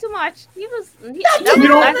cried too much. He was. Oh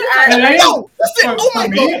my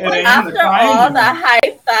god! After all the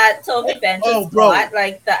hype that Tokyo Revengers got,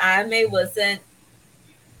 like the anime wasn't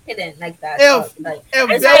hidden like that. What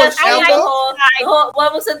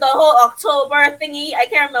was it? The whole October thingy? I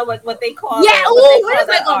can't remember what they call it. Yeah, what is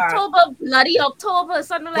like October, Bloody October,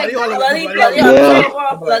 something like that. Bloody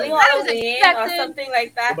Halloween or something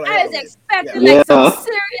like that. I was expecting like some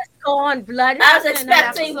serious going blood. I was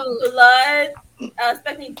expecting blood. I was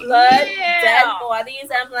expecting blood, dead bodies.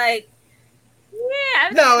 I'm like,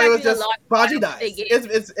 no, it was just Baji dies.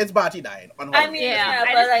 It's Baji dying. But like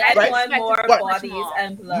I want more bodies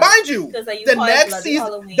and blood. Mind you,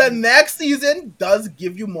 the next season does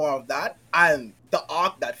give you more of that, and the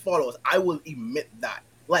arc that follows, I will admit that.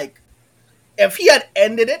 Like, if he had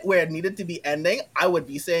ended it where it needed to be ending, I would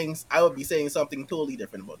be saying something totally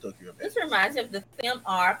different about Tokyo Revengers. This reminds me of the film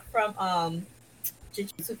arc from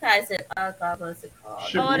Jujutsu Kaisen. Oh God, what's it called?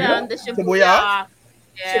 The Shibuya arc.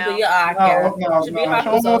 Shibuya arc. Shibuya arc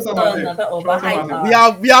was also another overhyped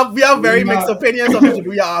arc. We have very mixed opinions of the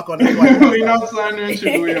Shibuya arc on this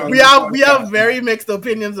one. We have very mixed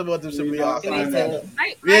opinions about the Shibuya arc.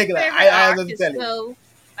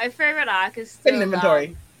 My favorite arc is still hidden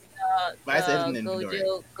inventory.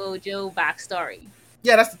 Gojo backstory.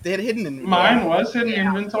 Yeah, that's the hidden inventory. Mine was hidden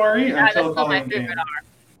inventory until that's my favorite arc.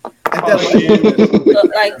 The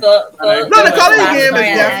coloring game is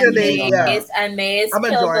definitely Amaze I'm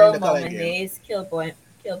enjoying the coloring game.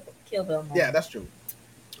 Kill Bill. Yeah, that's true.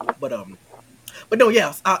 But no,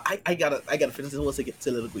 yes, I gotta finish this whole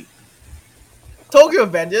soliloquy. Tokyo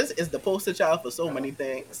Revengers is the poster child for so many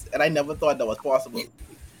things, and I never thought that was possible.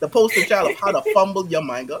 The poster child of how to fumble your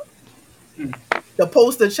manga. The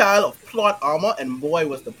poster child of plot armor, and boy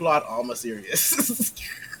was the plot armor serious.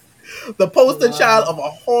 The poster child of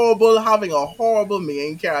having a horrible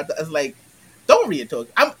main character. It's like, don't read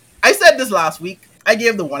Tokyo. I said this last week. I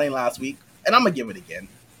gave the warning last week, and I'm gonna give it again.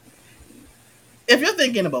 If you're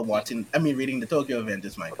thinking about reading the Tokyo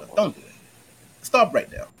Revengers manga, don't do it. Stop right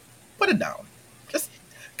there. Put it down. Just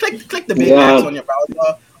click the big X on your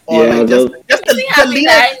browser. Or delete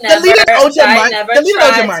it out your mind.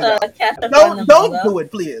 Don't do it,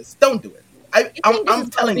 please. Don't do it. I'm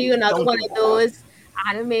telling you. Another one of those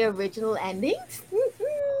anime original endings.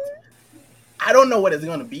 I don't know what it's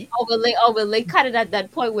gonna be. Will they cut it at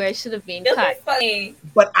that point where it should have been cut? Be funny.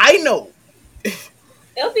 But I know.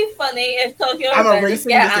 It'll be funny if Tokyo Revengers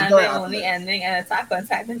get anime only ending and Attack on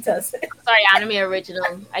Titan does it. Sorry, anime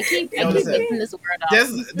original. I keep mixing this word up.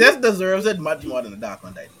 This deserves it much more than Attack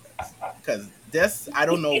on Titan. Because this, I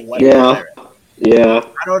don't know what the hell I read. Yeah.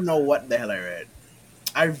 I don't know what the hell I read.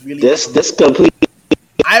 I really this complete.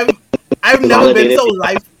 I've never been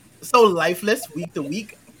so lifeless week to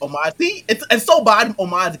week Homage. See, it's so bad.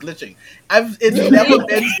 Homage glitching. It's never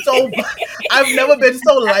been so. I've never been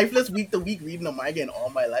so lifeless week to week reading a manga in all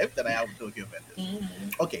my life that I have Tokyo Vendors.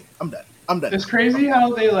 Okay, I'm done. It's crazy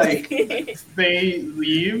how they they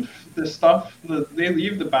leave the stuff. They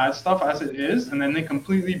leave the bad stuff as it is, and then they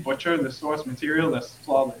completely butcher the source material that's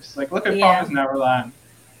flawless. Like look at Promise Neverland.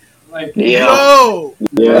 Like they cut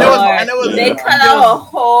out a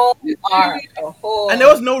whole arc, and there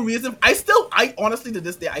was no reason. I honestly to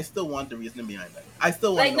this day, I still want the reason behind that. I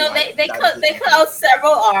still want. They cut out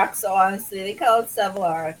several arcs. Honestly, they cut out several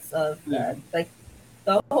arcs of that. Like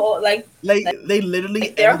the whole they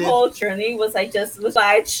literally their whole journey was just a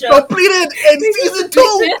slideshow. Completed in season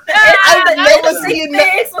 2. I've never seen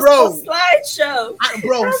that, bro. Slideshow, I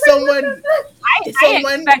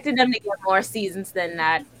expected them to get more seasons than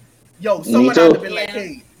that. Yo, someone had to be like,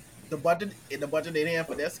 hey, the budget they didn't have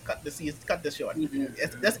for this, cut this short.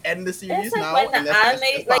 Let's end the series now. When the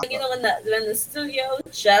anime, when the studio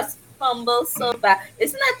just fumbles so bad.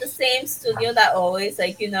 Isn't that the same studio that always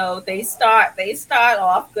they start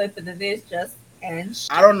off good, but then they just end?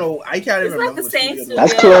 I don't know. I can't even remember. The same studio.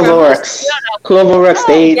 That's Cloverworks. Cloverworks.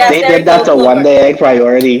 They did that to One Day Egg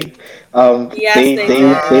Priority. They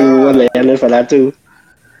ruined the ending for that too.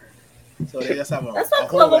 So they just have that's what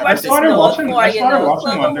Cloverworks is known for. I started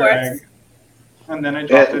watching Wonder Egg, and then I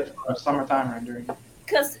dropped it for summertime rendering.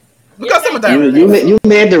 Because summertime you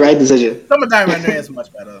made the right decision. Summertime rendering is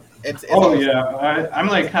much better. I'm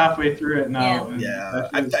like halfway through it now. Yeah,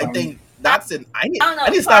 I think that's it. I need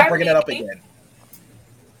to start bringing it up again.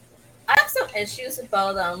 I have some issues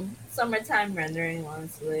about summertime rendering,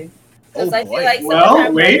 honestly. Because I feel like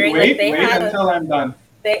summertime rendering, wait until I'm done.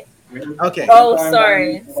 Okay. Oh,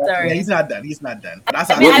 sorry. Yeah, he's not done. That's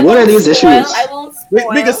what are these issues? I won't spoil.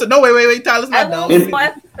 Wait. Tyler's not done.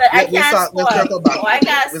 But I can't spoil. All I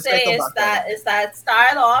gotta say is that it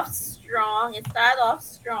started off strong.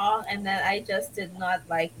 And then I just did not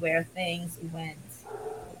like where things went.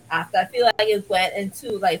 After I feel like it went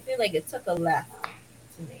into I feel like it took a left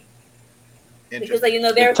to me. Because they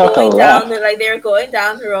were going down, they were going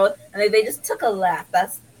down the road, and they just took a left.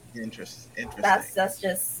 That's interesting. That's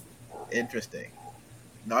just. Interesting.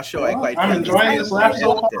 Not sure. I'm enjoying this left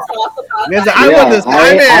so far. I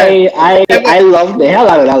love the hell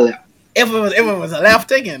out of that left. If it was a left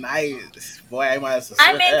taken, I might as well.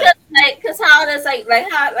 I mean, because how it's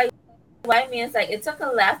what I mean is it took a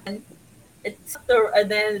left and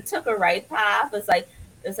then it took a right path. It's like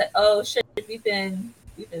oh shit, we've been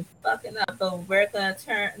fucking up, but we're gonna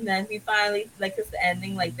turn. And then we finally it's the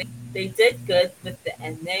ending. They did good with the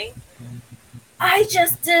ending. I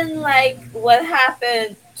just didn't like what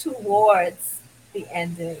happened towards the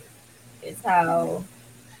ending. Is how.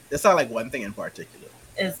 It's not one thing in particular.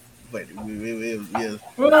 But we'll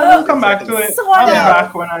come back to it. I'll be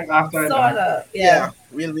back when after. Yeah.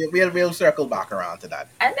 We'll circle back around to that.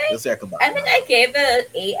 We'll circle back. I think I gave it an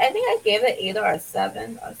 8. I think I gave it 8 or a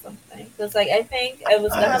 7 or something. Because I think it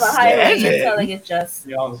was gonna have a high rating until it just.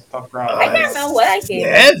 Yeah, it was a tough round. I can't remember what I gave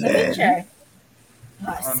it. Let me check.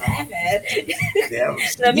 7.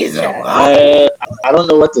 Let me check. I don't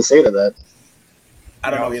know what to say to that. I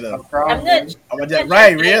don't know either. I'm gonna just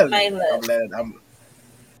right, real. I'm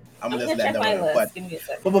gonna just let them.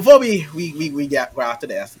 But before we get after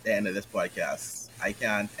the end of this podcast, I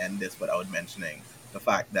can't end this without mentioning the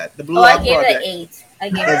fact that the Blue Lock Project. I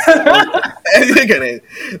gave it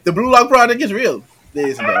 8. The Blue Lock Project is real,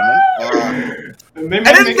 ladies and gentlemen.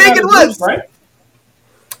 I didn't think it was. Groups, right?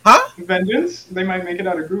 Huh? Vengeance? They might make it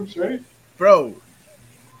out of groups, right? Bro.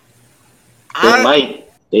 They might.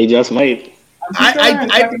 They just might.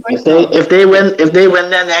 If they win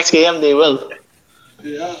their next game, they will.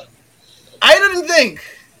 Yeah. I didn't think,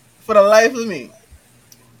 for the life of me,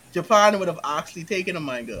 Japan would have actually taken a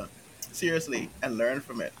manga seriously and learned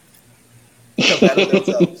from it to better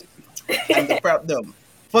themselves and to prep them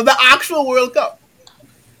for the actual World Cup.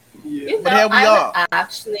 Yeah. But here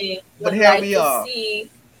we are.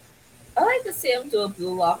 I like to see them do a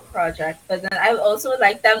Blue Lock project, but then I would also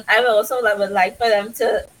like them. I would also would like for them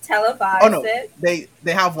to televise it.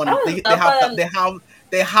 They have one. They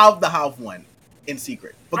have to have one in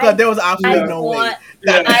secret because there was absolutely no way.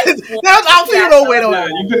 There was absolutely no way.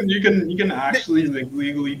 Yeah, you can actually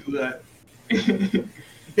legally do that.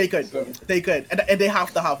 They could, and they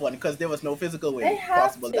have to have one because there was no physical way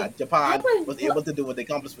possible that Japan was able to do what they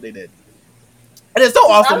accomplished. What they did. And it's so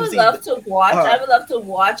awesome. I would love to watch. I would love to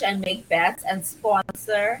watch and make bets and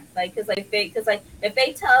sponsor, because if they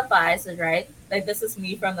televise it, right? This is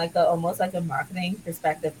me from almost a marketing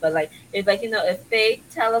perspective, but if they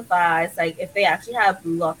televise, if they actually have a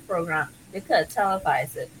Blue Lock program, they could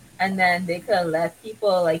televise it, and then they could let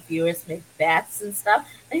people like viewers make bets and stuff.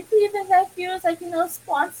 And you could even let viewers like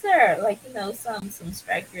sponsor like some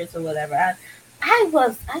strikers or whatever. I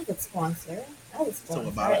would sponsor. I would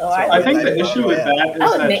sponsor. I think the issue with that is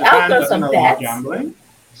that Japan doesn't allow gambling.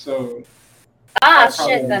 So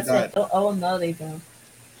shit, that's it. Oh no, they don't.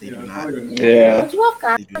 They do not. Yeah. But you have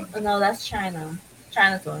gacha. No, that's China.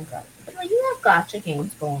 China's doing gacha. But you have gacha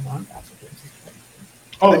games going on. Gacha games.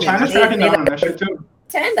 Oh, China's cracking down on that shit too.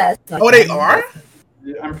 Oh, they are?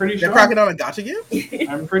 I'm pretty sure. They're cracking down on gacha games?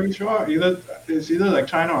 I'm pretty sure. It's either like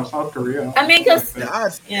China or South Korea. I mean, because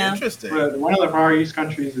interesting. But one of the Far East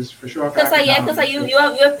countries is for sure. Because you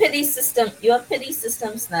have pity system. You have pity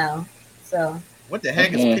systems now. So what the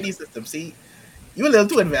heck is pity system? See, you're a little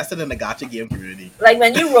too invested in the gacha game community. Like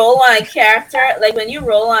when you roll on a character,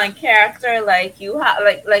 like you have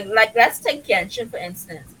like let's take Genshin for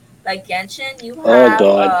instance. Like Genshin, you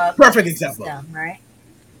have perfect example, system, right?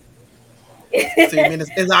 So you mean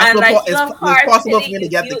it's possible for me to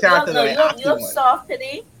get the character that I have to? You have soft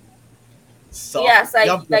pity. Yes,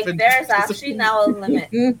 like there's actually now a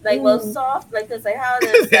limit. Like soft, like because like how it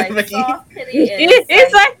is, like soft pity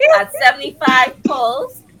is like, at 75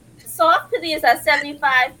 pulls. Soft pity is at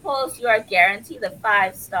 75 pulls. You are guaranteed a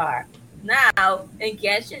 5-star. Now in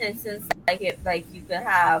Genshin, and since you could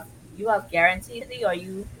have guaranteed pity or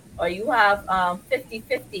you have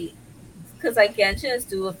 50-50. Because like Genshin is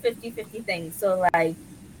do a 50-50 thing. So like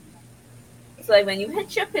when you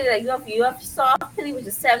hit your pity, like you have soft pity, which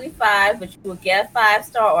is 75, which you will get a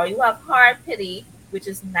 5-star, or you have hard pity, which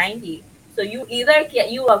is 90. So you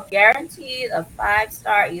are guaranteed a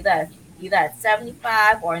 5-star either at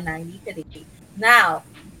 75 or 90 pity. Now,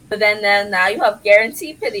 but then now you have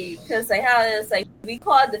guaranteed pity because like how it is like we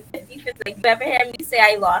call it the 50-50. Like you ever hear me say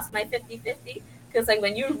I lost my 50-50? Because like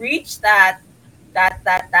when you reach that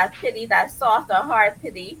pity, that soft or hard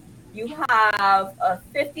pity, you have a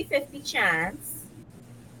 50-50 chance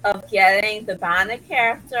of getting the banner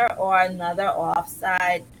character or another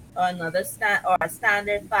offside or a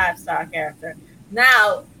standard 5-star character.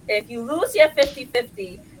 Now, if you lose your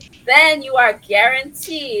 50-50, then you are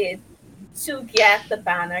guaranteed to get the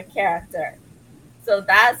banner character. So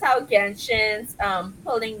that's how Genshin's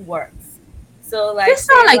pulling works. So like this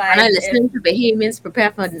sound like when I listen to Bahamians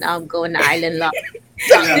prepare for going to Island Love.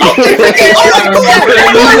 It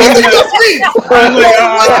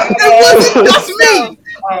wasn't just me.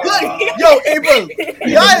 Yo, April,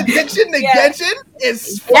 your addiction to Genshin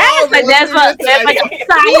is far but there's like a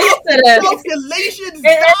science to this. Calculations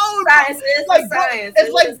down.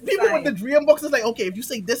 It's like people with the dream books. It's like, okay, if you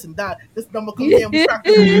say this and that, this number comes here, we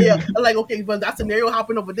practice over here. I'm like, okay, but that scenario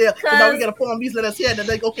happened over there. So now we gotta put on these letters here. And they're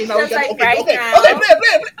like, okay, now we gotta play. Like,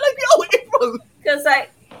 yo, April. Because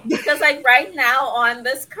like right now on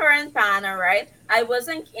this current banner, right? I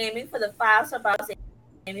wasn't aiming for the 5-star, but I was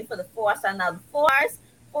aiming for the 4-star. Now the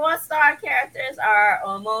 4-star characters are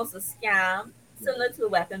almost a scam, similar to the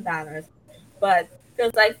weapon banners. But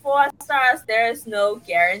because like 4 stars, there's no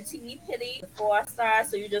guaranteed pity. 4 stars,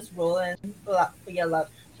 so you just roll in for your luck.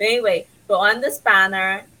 But anyway, but on this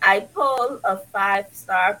banner, I pulled a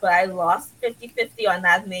 5-star, but I lost 50-50 on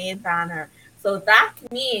that main banner. So that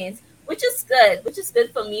means, which is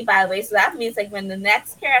good for me, by the way. So that means like when the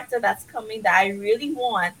next character that's coming that I really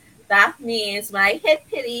want, that means when I hit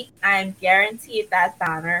pity, I'm guaranteed that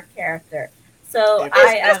banner character. So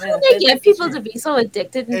I am. They get people to be so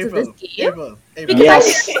addicted into this game.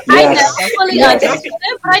 Because I never fully understood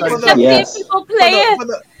it, but I just kept seeing people play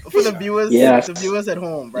it. For the viewers at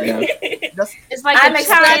home, right? Yeah. It's like I'm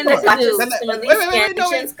explaining the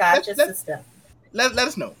gotcha system. Let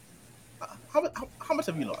us know. How much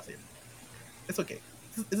have you lost here? It's okay.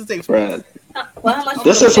 It's a safe space.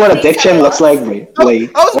 This is what addiction looks like.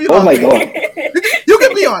 Wait. Oh my god. You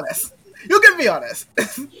can be honest.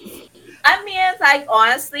 I mean, it's like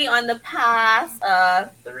honestly, on the past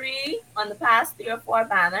 3 or 4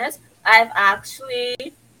 banners, I've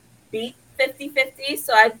actually beat 50-50.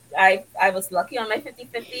 So I was lucky on my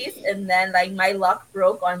 50-50s, and then like my luck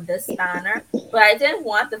broke on this banner. But I didn't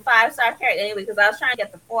want the 5-star character anyway because I was trying to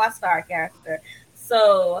get the 4-star character.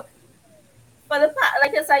 So for the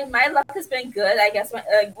it's like my luck has been good, I guess.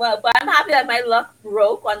 But I'm happy that my luck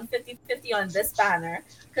broke on 50-50 on this banner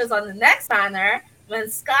because on the next banner, when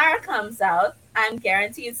Scar comes out, I'm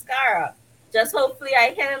guaranteed Scar. Just hopefully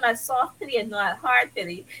I hit him at soft pity and not hard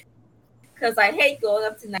pity. Because I hate going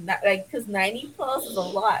up to because 90 plus is a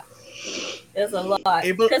lot. It's a lot.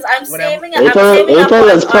 Because I'm saving up. April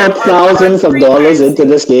has put thousands of dollars into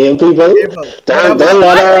this game, people. Don't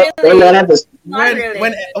let us.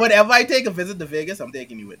 Whenever I take a visit to Vegas, I'm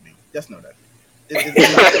taking you with me. Just know that.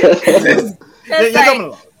 You're coming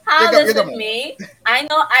along. how it is with me. I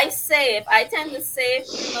know I tend to save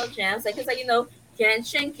primo gems, like, cause like,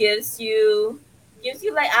 Genshin gives you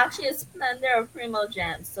like actually a splendor of primo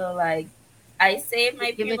gems. So like, I save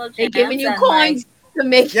my primo gems. They're giving you and coins to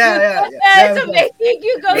make to make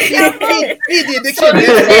you go gamble. So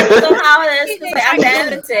how it is, cause like, at the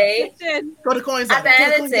end of the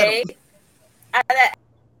day, at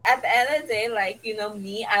the end of the day, like,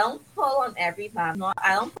 me, I don't pull on every banner.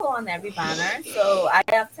 So I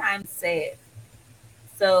have time to save.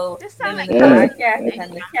 So when the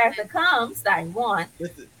character comes that I want,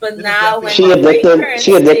 but now when she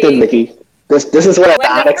addicted, Nikki. This is what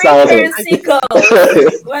when the free currency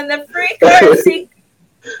goes, when the free currency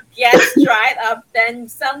gets dried up, then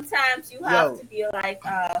sometimes you have to be like,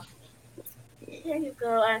 here you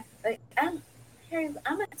go. I'm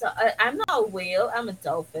not a whale. I'm a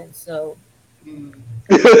dolphin. So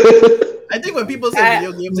I think when people say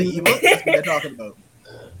video games are evil, that's what they're talking about.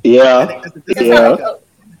 Yeah.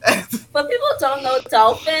 But people don't know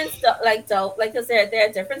dolphins, because there are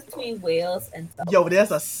a difference between whales and dolphins. Yo, there's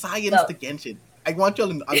a science to Genshin. I want you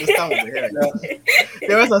to understand what we're hearing.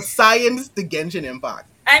 There is a science to Genshin Impact.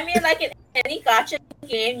 I mean, like, in any gacha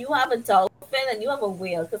game, you have a dolphin and you have a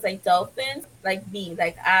whale. Because, like, dolphins, like me,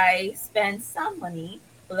 like, I spend some money.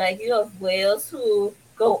 But, like, you have whales who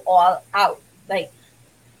go all out. Like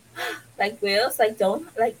whales, like, they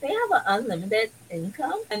have an unlimited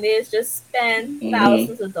income. And they just spend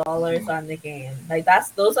thousands of dollars on the game. Like,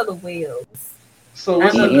 those are the whales. So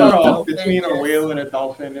what's the cutoff between a whale and a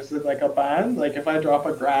dolphin? Is it like a band? Like, if I drop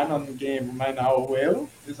 $1,000 on the game, am I now a whale?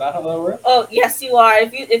 Is that how that works? Oh, yes, you are.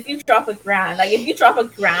 If you drop $1,000, like, if you drop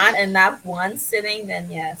 $1,000 and that one sitting,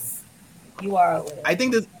 then yes, you are a whale. I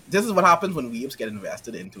think this is what happens when weebs get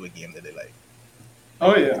invested into a game that they like.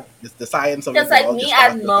 Oh yeah, it's the science of it. Just like me,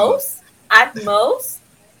 at most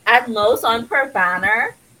on per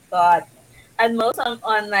banner, but at most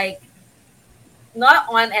on like, not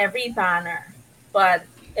on every banner. But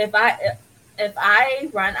if I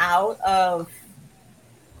run out of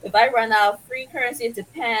free currency, it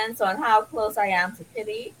depends on how close I am to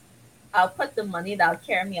pity. I'll put the money that'll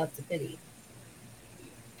carry me up to pity.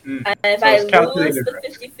 And if I lose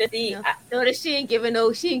the 50-50, notice she ain't giving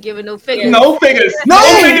no figures. No figures. No,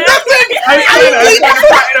 nothing. I'm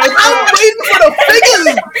waiting for the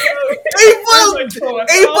figures.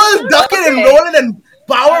 April's ducking and rolling and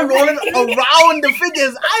Bauer rolling around the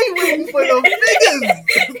figures. I'm waiting for the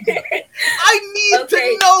figures. I need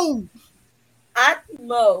to know. At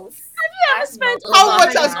most, have you ever spent how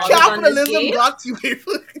much has capitalism got you,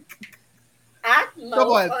 April? At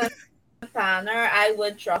most, on a banner, I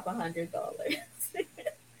would drop $100.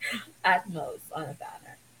 At most on a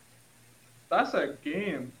banner. That's a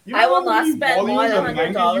game. I will not spend more than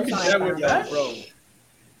 $100 on a banner, bro.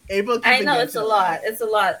 April, I know it's a lot. It's a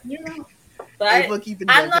lot. But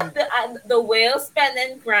I'm not the whales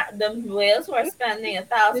spending the whales who are spending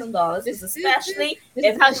 $1,000 is especially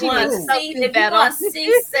if you want to see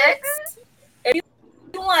C6. If you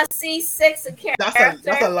want to see 6 a character,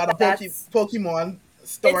 that's a lot of Pokemon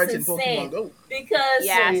storage in Pokemon Go. Because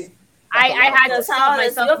I had to tell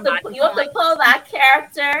myself you have to pull that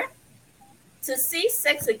character to see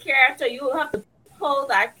 6 a character. You will have to pull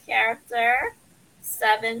that character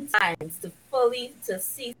 7 times to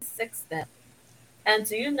see 6 them. And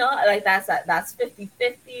do you know, like, that's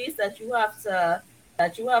 50-50s that you have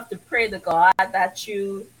to pray to God that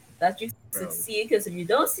you succeed, because if you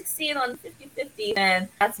don't succeed on 50-50, then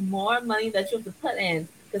that's more money that you have to put in.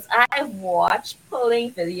 Because I've watched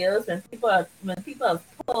pulling videos when people have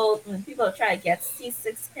tried to get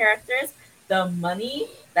C6 characters, the money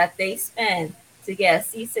that they spend to get a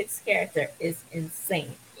C6 character is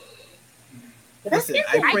insane. But listen,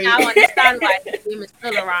 I now understand why the game is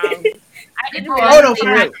still around. I didn't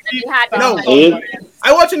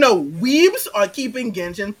I want to know, weebs are keeping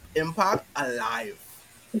Genshin Impact alive.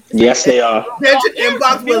 Yes, they are. Genshin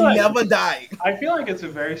Impact will never die. I feel like it's a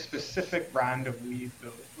very specific brand of weeb,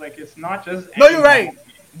 though. Like, it's not just... No, you're right.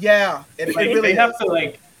 Yeah. They have to,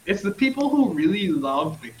 like... It's the people who really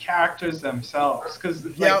love the characters themselves. Because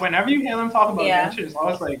whenever you hear them talk about Genshin, it's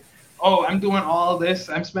always like, oh, I'm doing all this.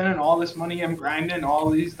 I'm spending all this money. I'm grinding all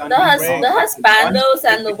these dungeons. The husbandos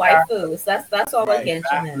and the waifus. That's all what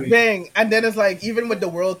Genshin is. Dang. And then it's like, even with the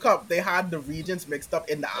World Cup, they had the regions mixed up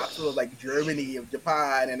in the actual, like, Germany of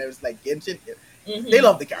Japan. And it was like Genshin. Mm-hmm. They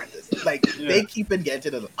love the characters. Like, they keeping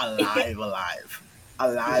Genshin alive.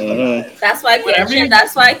 That's why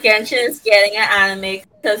Genshin is getting an anime,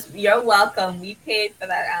 because you're welcome. We paid for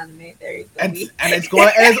that anime. There you go. And it's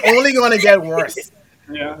only going to get worse.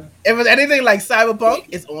 Yeah. If it's anything like Cyberpunk,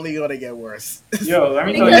 it's only gonna get worse. Yo, let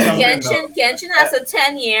me tell you something. Genshin has a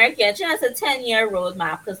 10-year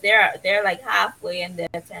roadmap because they're like halfway in their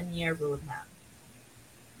 10-year roadmap.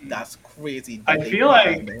 That's crazy. I feel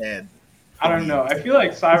like I don't know. I feel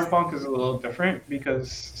like Cyberpunk is a little different because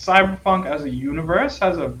Cyberpunk as a universe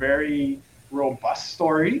has a very robust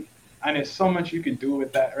story, and there's so much you could do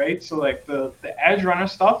with that, right? So like the Edge Runner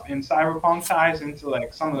stuff in Cyberpunk ties into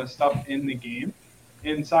like some of the stuff in the game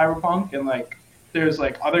in Cyberpunk, and like there's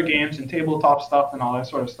like other games and tabletop stuff and all that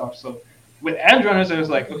sort of stuff. So with Edge Runners, it was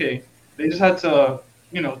like, okay, they just had to,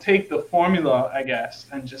 take the formula, I guess,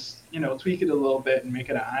 and just, tweak it a little bit and make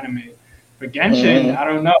it an anime. For Genshin, I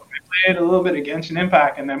don't know. I played a little bit of Genshin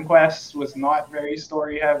Impact, and them quests was not very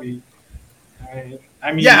story heavy. I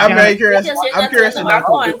mean, yeah, I'm very curious. I'm curious about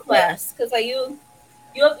Archon quests because like you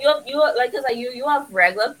have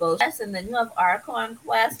regular quests, and then you have Archon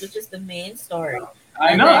quests, which is the main story.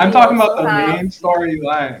 I know. I'm talking about the main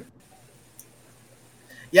storyline.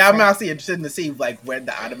 Yeah, I'm actually interested to see like when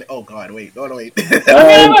the anime. Oh God, wait, no, wait.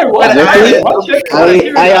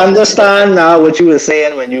 I understand now what you were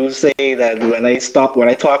saying when you say that when I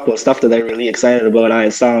talk about stuff that I'm really excited about, I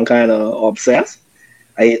sound kind of obsessed.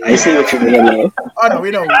 I see what you mean now. Oh no,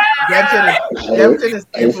 we know. Genshin is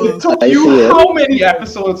it took you how many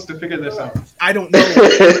episodes to figure this out? I don't know.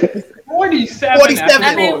 47 episodes.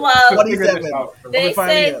 I mean, well, 47.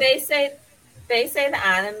 They say the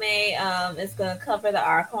anime is going to cover the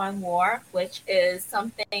Archon War, which is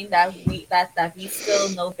something that we still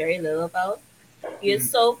know very little about. Because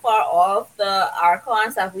so far, all of the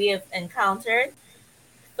Archons that we have encountered,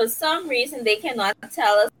 for some reason, they cannot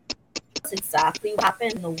tell us exactly what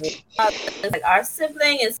happened in the war. Like our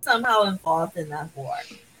sibling is somehow involved in that war,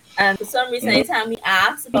 and for some reason, anytime we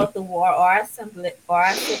ask about the war or our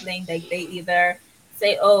sibling, they either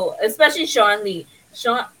say, "Oh," especially Sean Lee.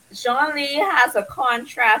 Sean Lee has a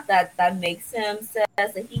contract that makes him says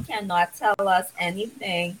that he cannot tell us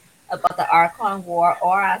anything about the Archon War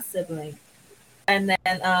or our sibling. And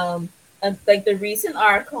then like the recent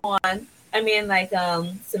Archon,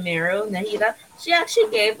 Sumeru Nahida, she actually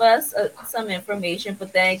gave us some information,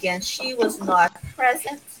 but then again, she was not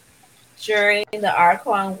present during the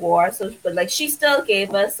Archon War. So, but like she still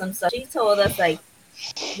gave us some stuff. She told us like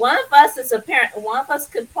one of us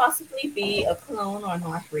could possibly be a clone or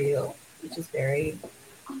not real, which is very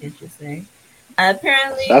interesting.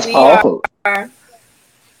 Apparently, that's powerful.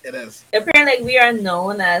 It is. Apparently, we are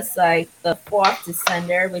known as like the fourth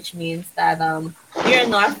descender, which means that we are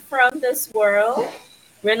not from this world.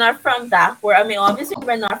 We're not from that world. I mean, obviously,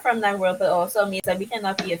 we're not from that world, but also means that we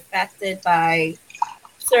cannot be affected by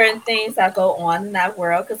certain things that go on in that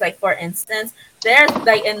world. Because, like, for instance, there's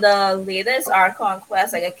like in the latest Archon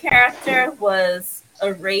quest, like a character was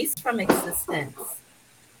erased from existence,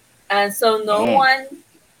 and so no one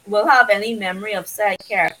will have any memory of said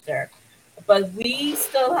character. But we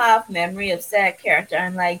still have memory of said character,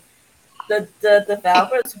 and like the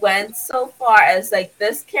developers went so far as like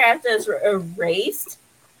this character is erased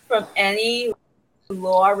from any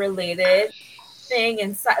lore related thing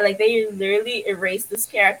inside. Like they literally erased this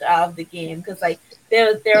character out of the game because like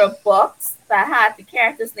there are books that had the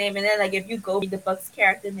character's name, and then like if you go read the book's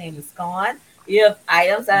character name is gone. You have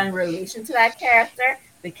items that are in relation to that character.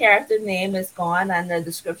 The character name is gone, and the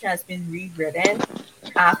description has been rewritten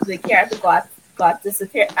after the character got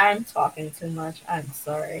disappeared. I'm talking too much. I'm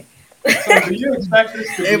sorry. So do you expect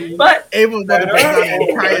this to be able to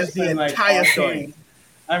the entire story?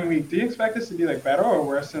 I mean, do you expect this to be like better or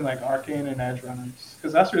worse than like Arcane and Edge Runners?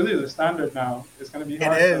 Because that's really the standard now. It's going to be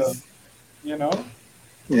hard to,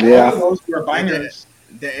 Yeah. Both of those were bangers.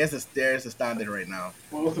 There is a standard right now.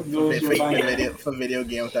 Both of those for video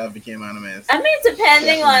games that became animes. I mean,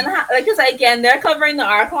 depending on how, like, because again, they're covering the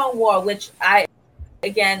Archon War, which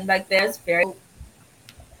there's very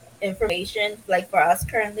information like for us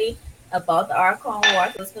currently about the Archon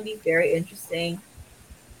War, so it's gonna be very interesting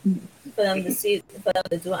for them to see, for them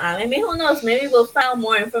to do anime. I mean, who knows? Maybe we'll find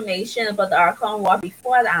more information about the Archon War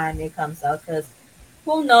before the anime comes out, because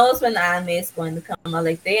who knows when the anime is going to come out?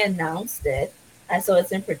 Like they announced it. And so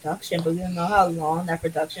it's in production, but we don't know how long that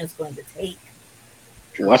production is going to take.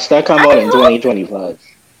 Watch that come out in 2025.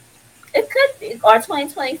 It could be, or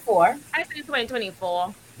 2024. I think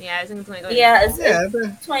 2024. Yeah, I think 2024. Yeah, it's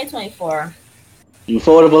 2024.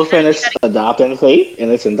 Ufotable finished adopting Fate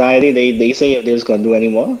in its entirety. They say if they're just gonna do any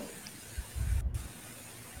more.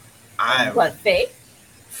 What, Fate?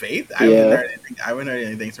 Fate? I haven't heard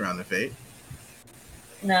anything surrounding Fate.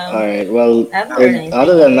 No. All right. Well,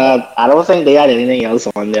 other than that, I don't think they had anything else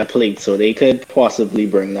on their plate, so they could possibly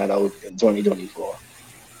bring that out in 2024.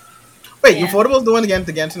 Wait, Ufotable's doing again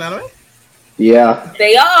the Genshin anime? Yeah.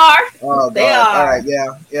 They are. Oh, they God. are. All right.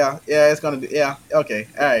 Yeah. It's gonna do. Yeah. Okay.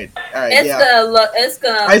 All right. It's yeah. gonna look. It's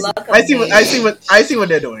gonna look. I see what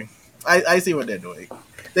they're doing. I see what they're doing.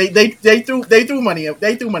 They threw money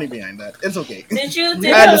behind that. It's okay. Did you? I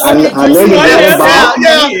know you did, Bob.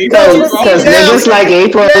 Because niggas like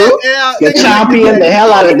April, the champion, the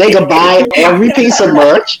hell out of it. They could buy every piece of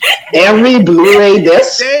merch, every Blu-ray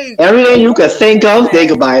disc, everything you could think of. They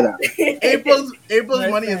could buy that. April's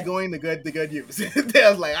money is going to good use. They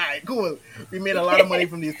was like, all right, cool. We made a lot of money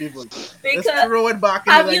from these people. Let's throw it back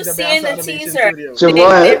into like the best animation studio.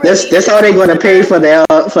 Javon, this how they gonna pay for their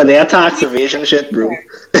tax evasion shit, bro.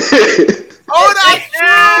 Oh, that's true!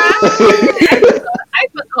 I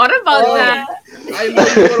forgot about that. I know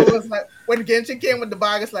what it was like when Genshin came with the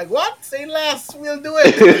bag. It's like, what? Say less, we'll do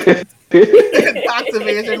it. Tax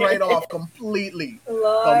evasion right off completely.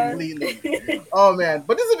 Completely. Oh man,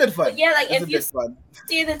 but this is a bit fun. But yeah, like if you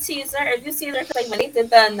see the teaser, like when they did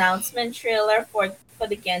the announcement trailer for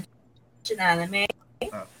the Genshin anime.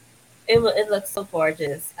 It looks so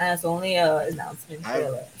gorgeous, and it's only an announcement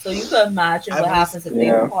trailer. So you could imagine what happens if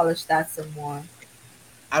they polish that some more.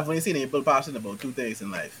 I've only seen April passion about 2 things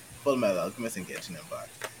in life: Full Metal Alchemist and Genshin Impact.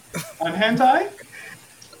 And hentai?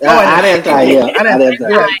 You're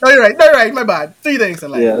right. My bad. 3 things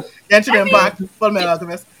in life: Genshin Impact, Full Metal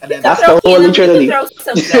Alchemist, and then that's the holy trinity. You can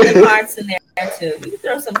throw some good parts in there too. You can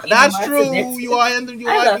throw some. That's true. You are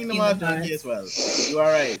Kingdom Hearts junkie as well. You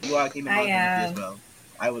are right. You are Kingdom Hearts junkie as well.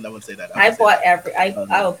 I would say that. I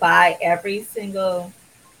would buy every single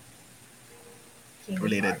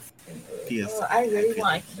related PS. I really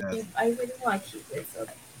want to keep it. So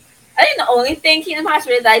I think the only thing Kingdom Hearts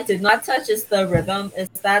related that I did not touch is the rhythm. Is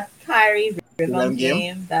that Kyrie rhythm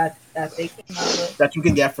game that they came out with that you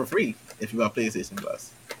can get for free if you got PlayStation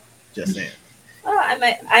Plus. Just saying. Oh, I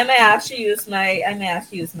might actually use my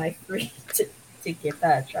free to give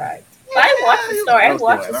that a try. But I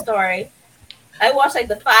watched the story. I watched like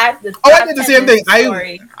the 5. I did the same thing.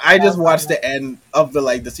 I just watched the end of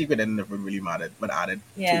the secret ending never really mattered, but added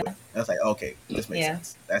to it. I was like, okay, this makes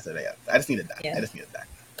sense. That's it. Yeah. I just needed that.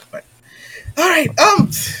 But all right.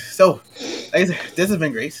 So like I said, this has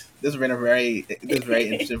been great. This has been very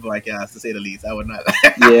interesting podcast to say the least. I would not.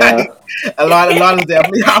 Yeah. a lot has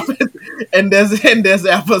definitely happened in this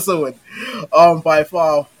episode. By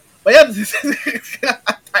far. But yeah,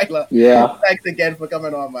 Tyler. Yeah. Thanks again for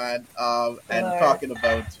coming on, man. And talking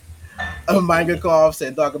about Manga Corps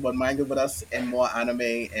and talking about manga with us and more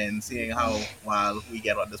anime and seeing how wild we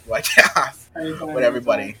get on this podcast with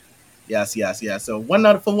everybody. Yes. So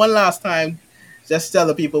for one last time, just tell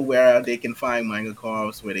the people where they can find Manga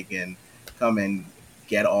Corps, where they can come and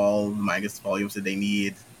get all the manga volumes that they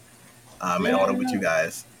need and order with you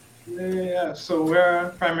guys. Yeah. So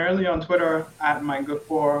we're primarily on Twitter at Manga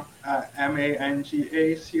Corps, at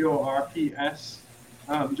MangaCorps.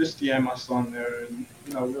 Just DM us on there, and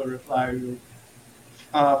we'll reply. We'll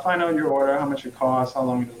find out your order, how much it costs, how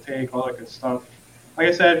long it'll take, all that good stuff. Like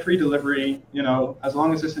I said, free delivery. As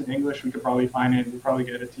long as it's in English, we could probably find it. We'll probably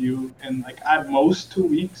get it to you in at most 2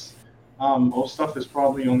 weeks. Most stuff is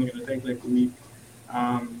probably only going to take a week.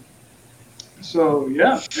 So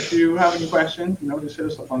yeah, if you have any questions, just hit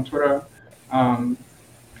us up on Twitter,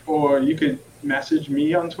 or you could message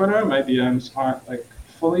me on Twitter. My DMs aren't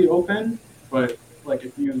fully open, but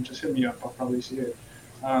if you just hit me up, I'll probably see it.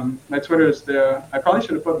 My Twitter is there. I probably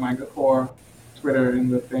should have put Manga Corps Twitter in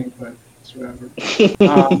the thing, but it's whatever.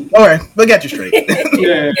 Don't worry, we'll get you straight.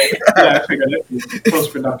 yeah, I figured it.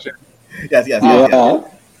 Post production. Yes.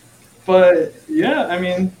 But yeah, I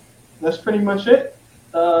mean, that's pretty much it.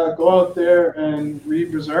 Go out there and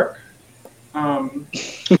read Berserk. Did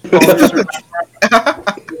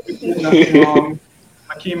nothing wrong.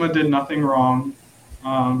 Makima did nothing wrong.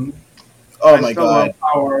 Oh my God!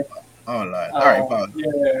 Power. Oh Lord! All right, Paul.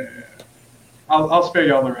 Yeah. I'll spare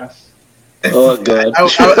y'all the rest. Oh God! I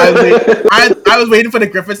was waiting for the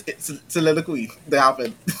Griffiths soliloquy to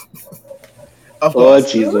happen. Of course. Oh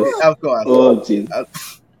Jesus! Of course. Oh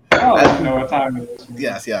Jesus! I know what time it is.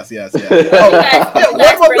 Yes. One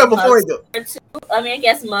more before we go. I mean, I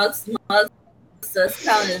guess mugs does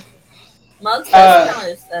count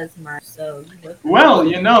as merch. So. Well,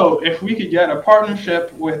 if we could get a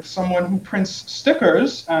partnership with someone who prints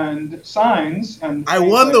stickers and signs and I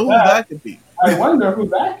wonder who that could be. I wonder who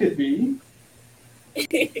that could be.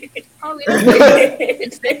 Oh, we don't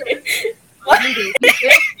do stickers.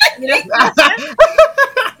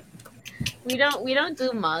 We don't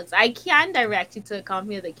do mugs. I can direct you to a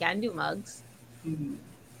company that can do mugs.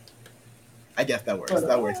 I I guess that works.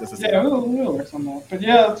 That works. Yeah, we'll work on that. But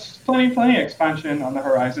yeah, it's plenty expansion on the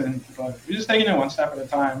horizon. But we're just taking it one step at a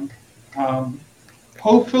time.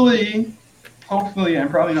 Hopefully, I'm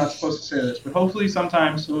probably not supposed to say this, but hopefully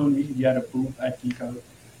sometime soon we can get a booth at Geek Out.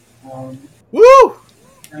 Woo!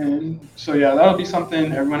 And so yeah, that'll be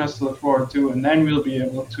something everyone has to look forward to, and then we'll be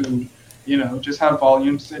able to, just have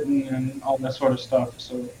volume sitting and all that sort of stuff.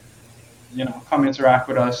 So, come interact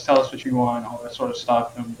with us, tell us what you want, all that sort of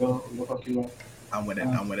stuff, and we'll hook you up. I'm with it.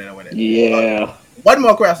 Yeah. One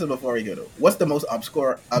more question before we go though. What's the most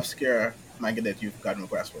obscure manga that you've gotten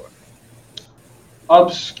requests for?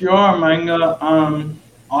 Obscure manga.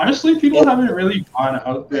 Honestly, people haven't really gone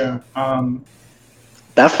out there.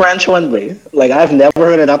 That French one, wait. Like, I've never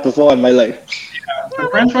heard of that before in my life. Yeah, the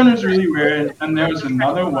French one was really weird, and there was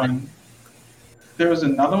another one.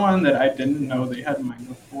 That I didn't know they had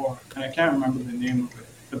manga for, and I can't remember the name of it,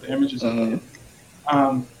 but the images of it.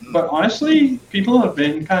 But honestly, people have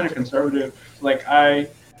been kind of conservative. Like,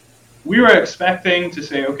 we were expecting to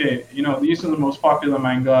say, okay, these are the most popular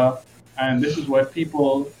manga, and this is what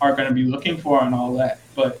people are going to be looking for and all that.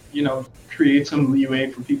 But, create some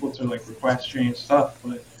leeway for people to, like, request strange stuff.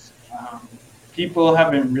 But people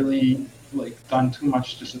haven't really, like, done too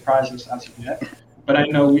much to surprise us as of yet. But I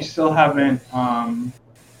know we still haven't,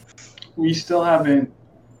 reached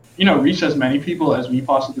as many people as we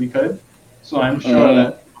possibly could. So I'm sure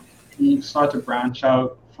that we start to branch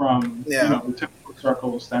out from, the typical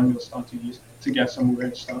circles, then we'll start to get some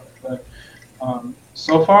weird stuff. But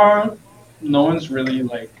so far, no one's really,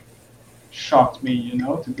 like, shocked me,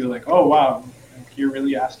 to be like, oh, wow, like, you're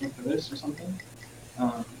really asking for this or something.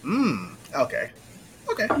 Okay.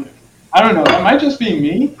 I don't know. That might just be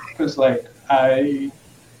me, because, like, I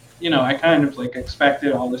kind of, like,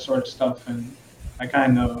 expected all this sort of stuff, and I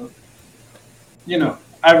kind of,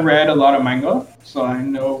 I've read a lot of manga, so I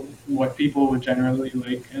know what people would generally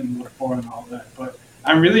like and look for and all that. But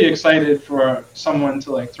I'm really excited for someone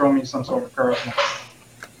to, like, throw me some sort of curveball.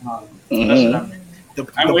 That's what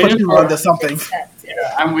I'm waiting for. Something.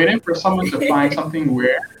 Yeah, I'm waiting for someone to find something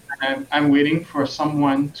weird, and I'm waiting for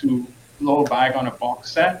someone to blow a bag on a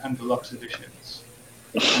box set and deluxe editions.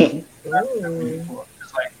 That's what I'm waiting for.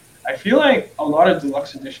 It's like, I feel like a lot of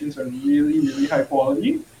deluxe editions are really, really high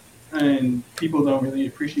quality, and people don't really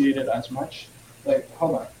appreciate it as much. Like,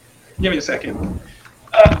 hold on, give me a second.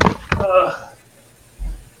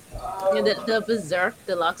 The Berserk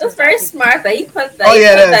Deluxe. That's very smart that you put that.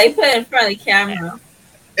 You put it in front of the camera.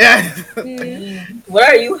 Yeah. What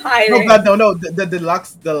are you hiding? No. The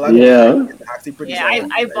deluxe. Yeah. Is actually pretty. Yeah,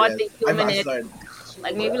 I bought the human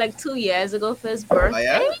like maybe like 2 years ago for his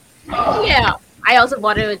birthday. Yeah. I also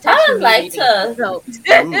bought it with I would like to.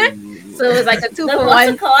 So it was like a 2 for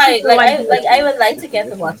 1. I would like to get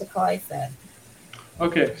the Watakoi set.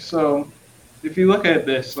 Okay, so if you look at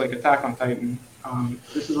this, like, Attack on Titan,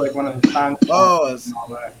 this is like one of the fans and all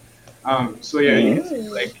that. So yeah, you can see,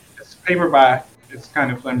 like, it's paperback, it's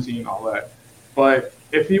kind of flimsy and all that. But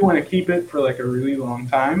if you want to keep it for, like, a really long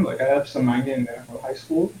time, like, I have some manga in there for high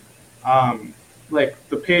school. Like,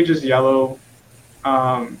 the page is yellow.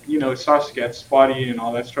 It starts to get spotty and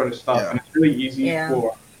all that sort of stuff, and it's really easy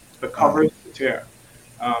for the covers to tear.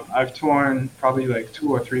 I've torn probably like 2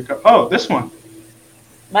 or 3 Oh, this one.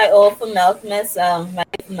 My old for Milkmas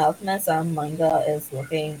manga is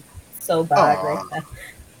looking so bad right now.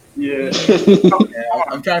 Yeah.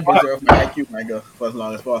 I'm trying to preserve my IQ manga for as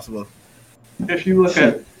long as possible. If you look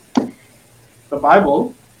at the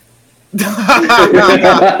Bible, it's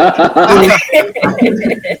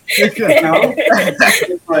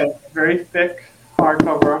like very thick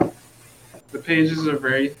hardcover. The pages are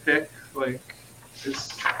very thick. Like,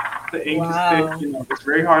 the ink is thick. It's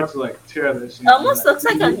very hard to, like, tear this. It almost looks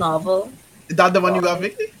like a novel. Is that the one you got,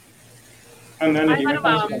 Vicky? And then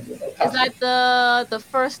is that the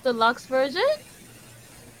first deluxe version?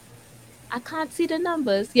 I can't see the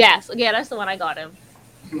numbers. Yes, that's the one I got him.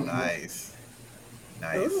 Nice.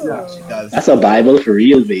 Yeah. She does. That's a Bible for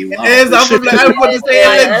real, baby. Wow. It is. I was going to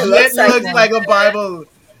say it legit looks like a Bible.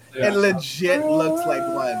 Yeah. It legit looks like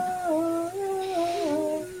one.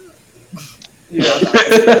 Yeah.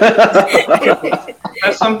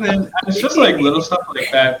 That's something. It's just, like, little stuff like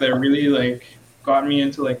that really, like, got me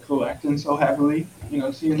into, like, collecting so heavily.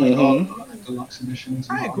 Seeing, like, all the deluxe editions.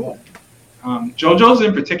 And all cool. That. JoJo's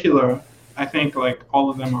in particular, I think, like, all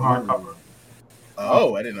of them are hardcover.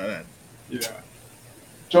 Oh, I didn't know that. Yeah.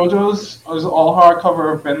 JoJo's is all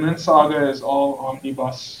hardcover. Vinland Saga is all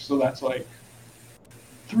omnibus, so that's like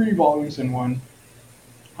 3 volumes in one.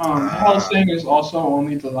 Hellsing is also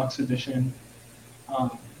only deluxe edition.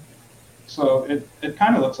 So it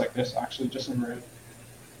kind of looks like this, actually, just in red.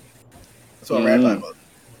 So a marathon boat.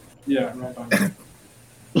 Yeah, marathon boat.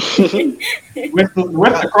 with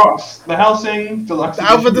the cross, the Helsing Deluxe.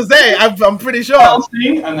 I was about to say, I'm pretty sure.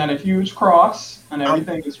 Helsing, and then a huge cross, and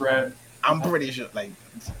everything is red. I'm pretty sure, like.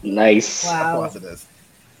 Nice. Wow. Of course it is.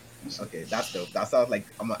 Okay, that's dope. That sounds like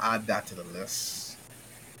I'm gonna add that to the list.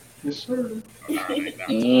 Yes, sir. Right,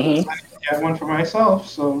 Mm-hmm. I get one for myself,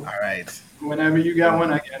 so. All right. Whenever you got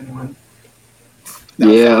one, I get one.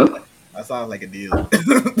 That sounds like a deal.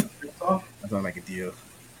 That sounds like a deal.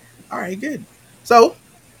 All right, good. So,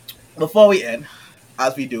 before we end,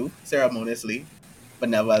 as we do ceremoniously, but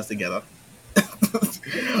never as together,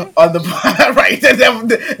 on the right,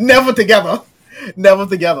 never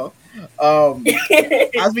together.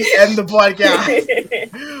 As we end the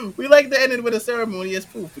podcast, we like to end it with a ceremonious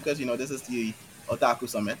proof because this is the Otaku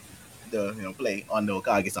Summit, the play on the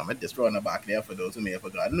Okage Summit. Just throwing it back there for those who may have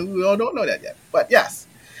forgotten who don't know that yet. But yes,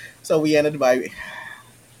 so we ended by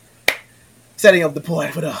setting up the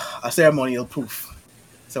point with a ceremonial proof.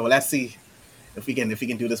 So let's see if we can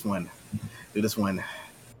do this one.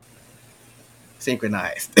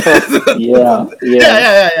 Synchronized. Yeah.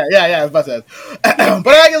 But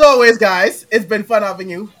like as always, guys, it's been fun having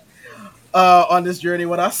you on this journey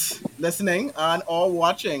with us, listening and or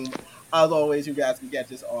watching. As always, you guys can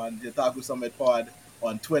get us on the Otaku Summit Pod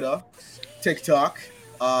on Twitter, TikTok,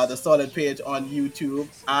 the Solid page on YouTube,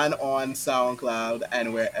 and on SoundCloud,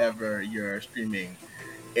 and wherever your streaming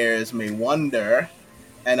ears may wander.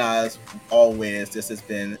 And as always, this has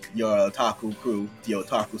been your Otaku crew, the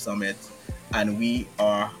Otaku Summit. And we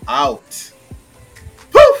are out.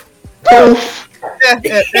 Poof! Poof! That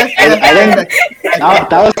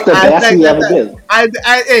was the best we ever did.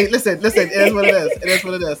 Hey, listen. It is what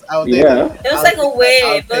it is. I'll take that. It was like a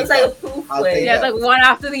wave. It was like a poof wave. Yeah, like one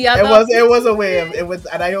after the other. It was a wave. It was,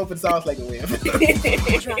 and I hope it sounds like a wave.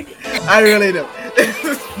 I really do.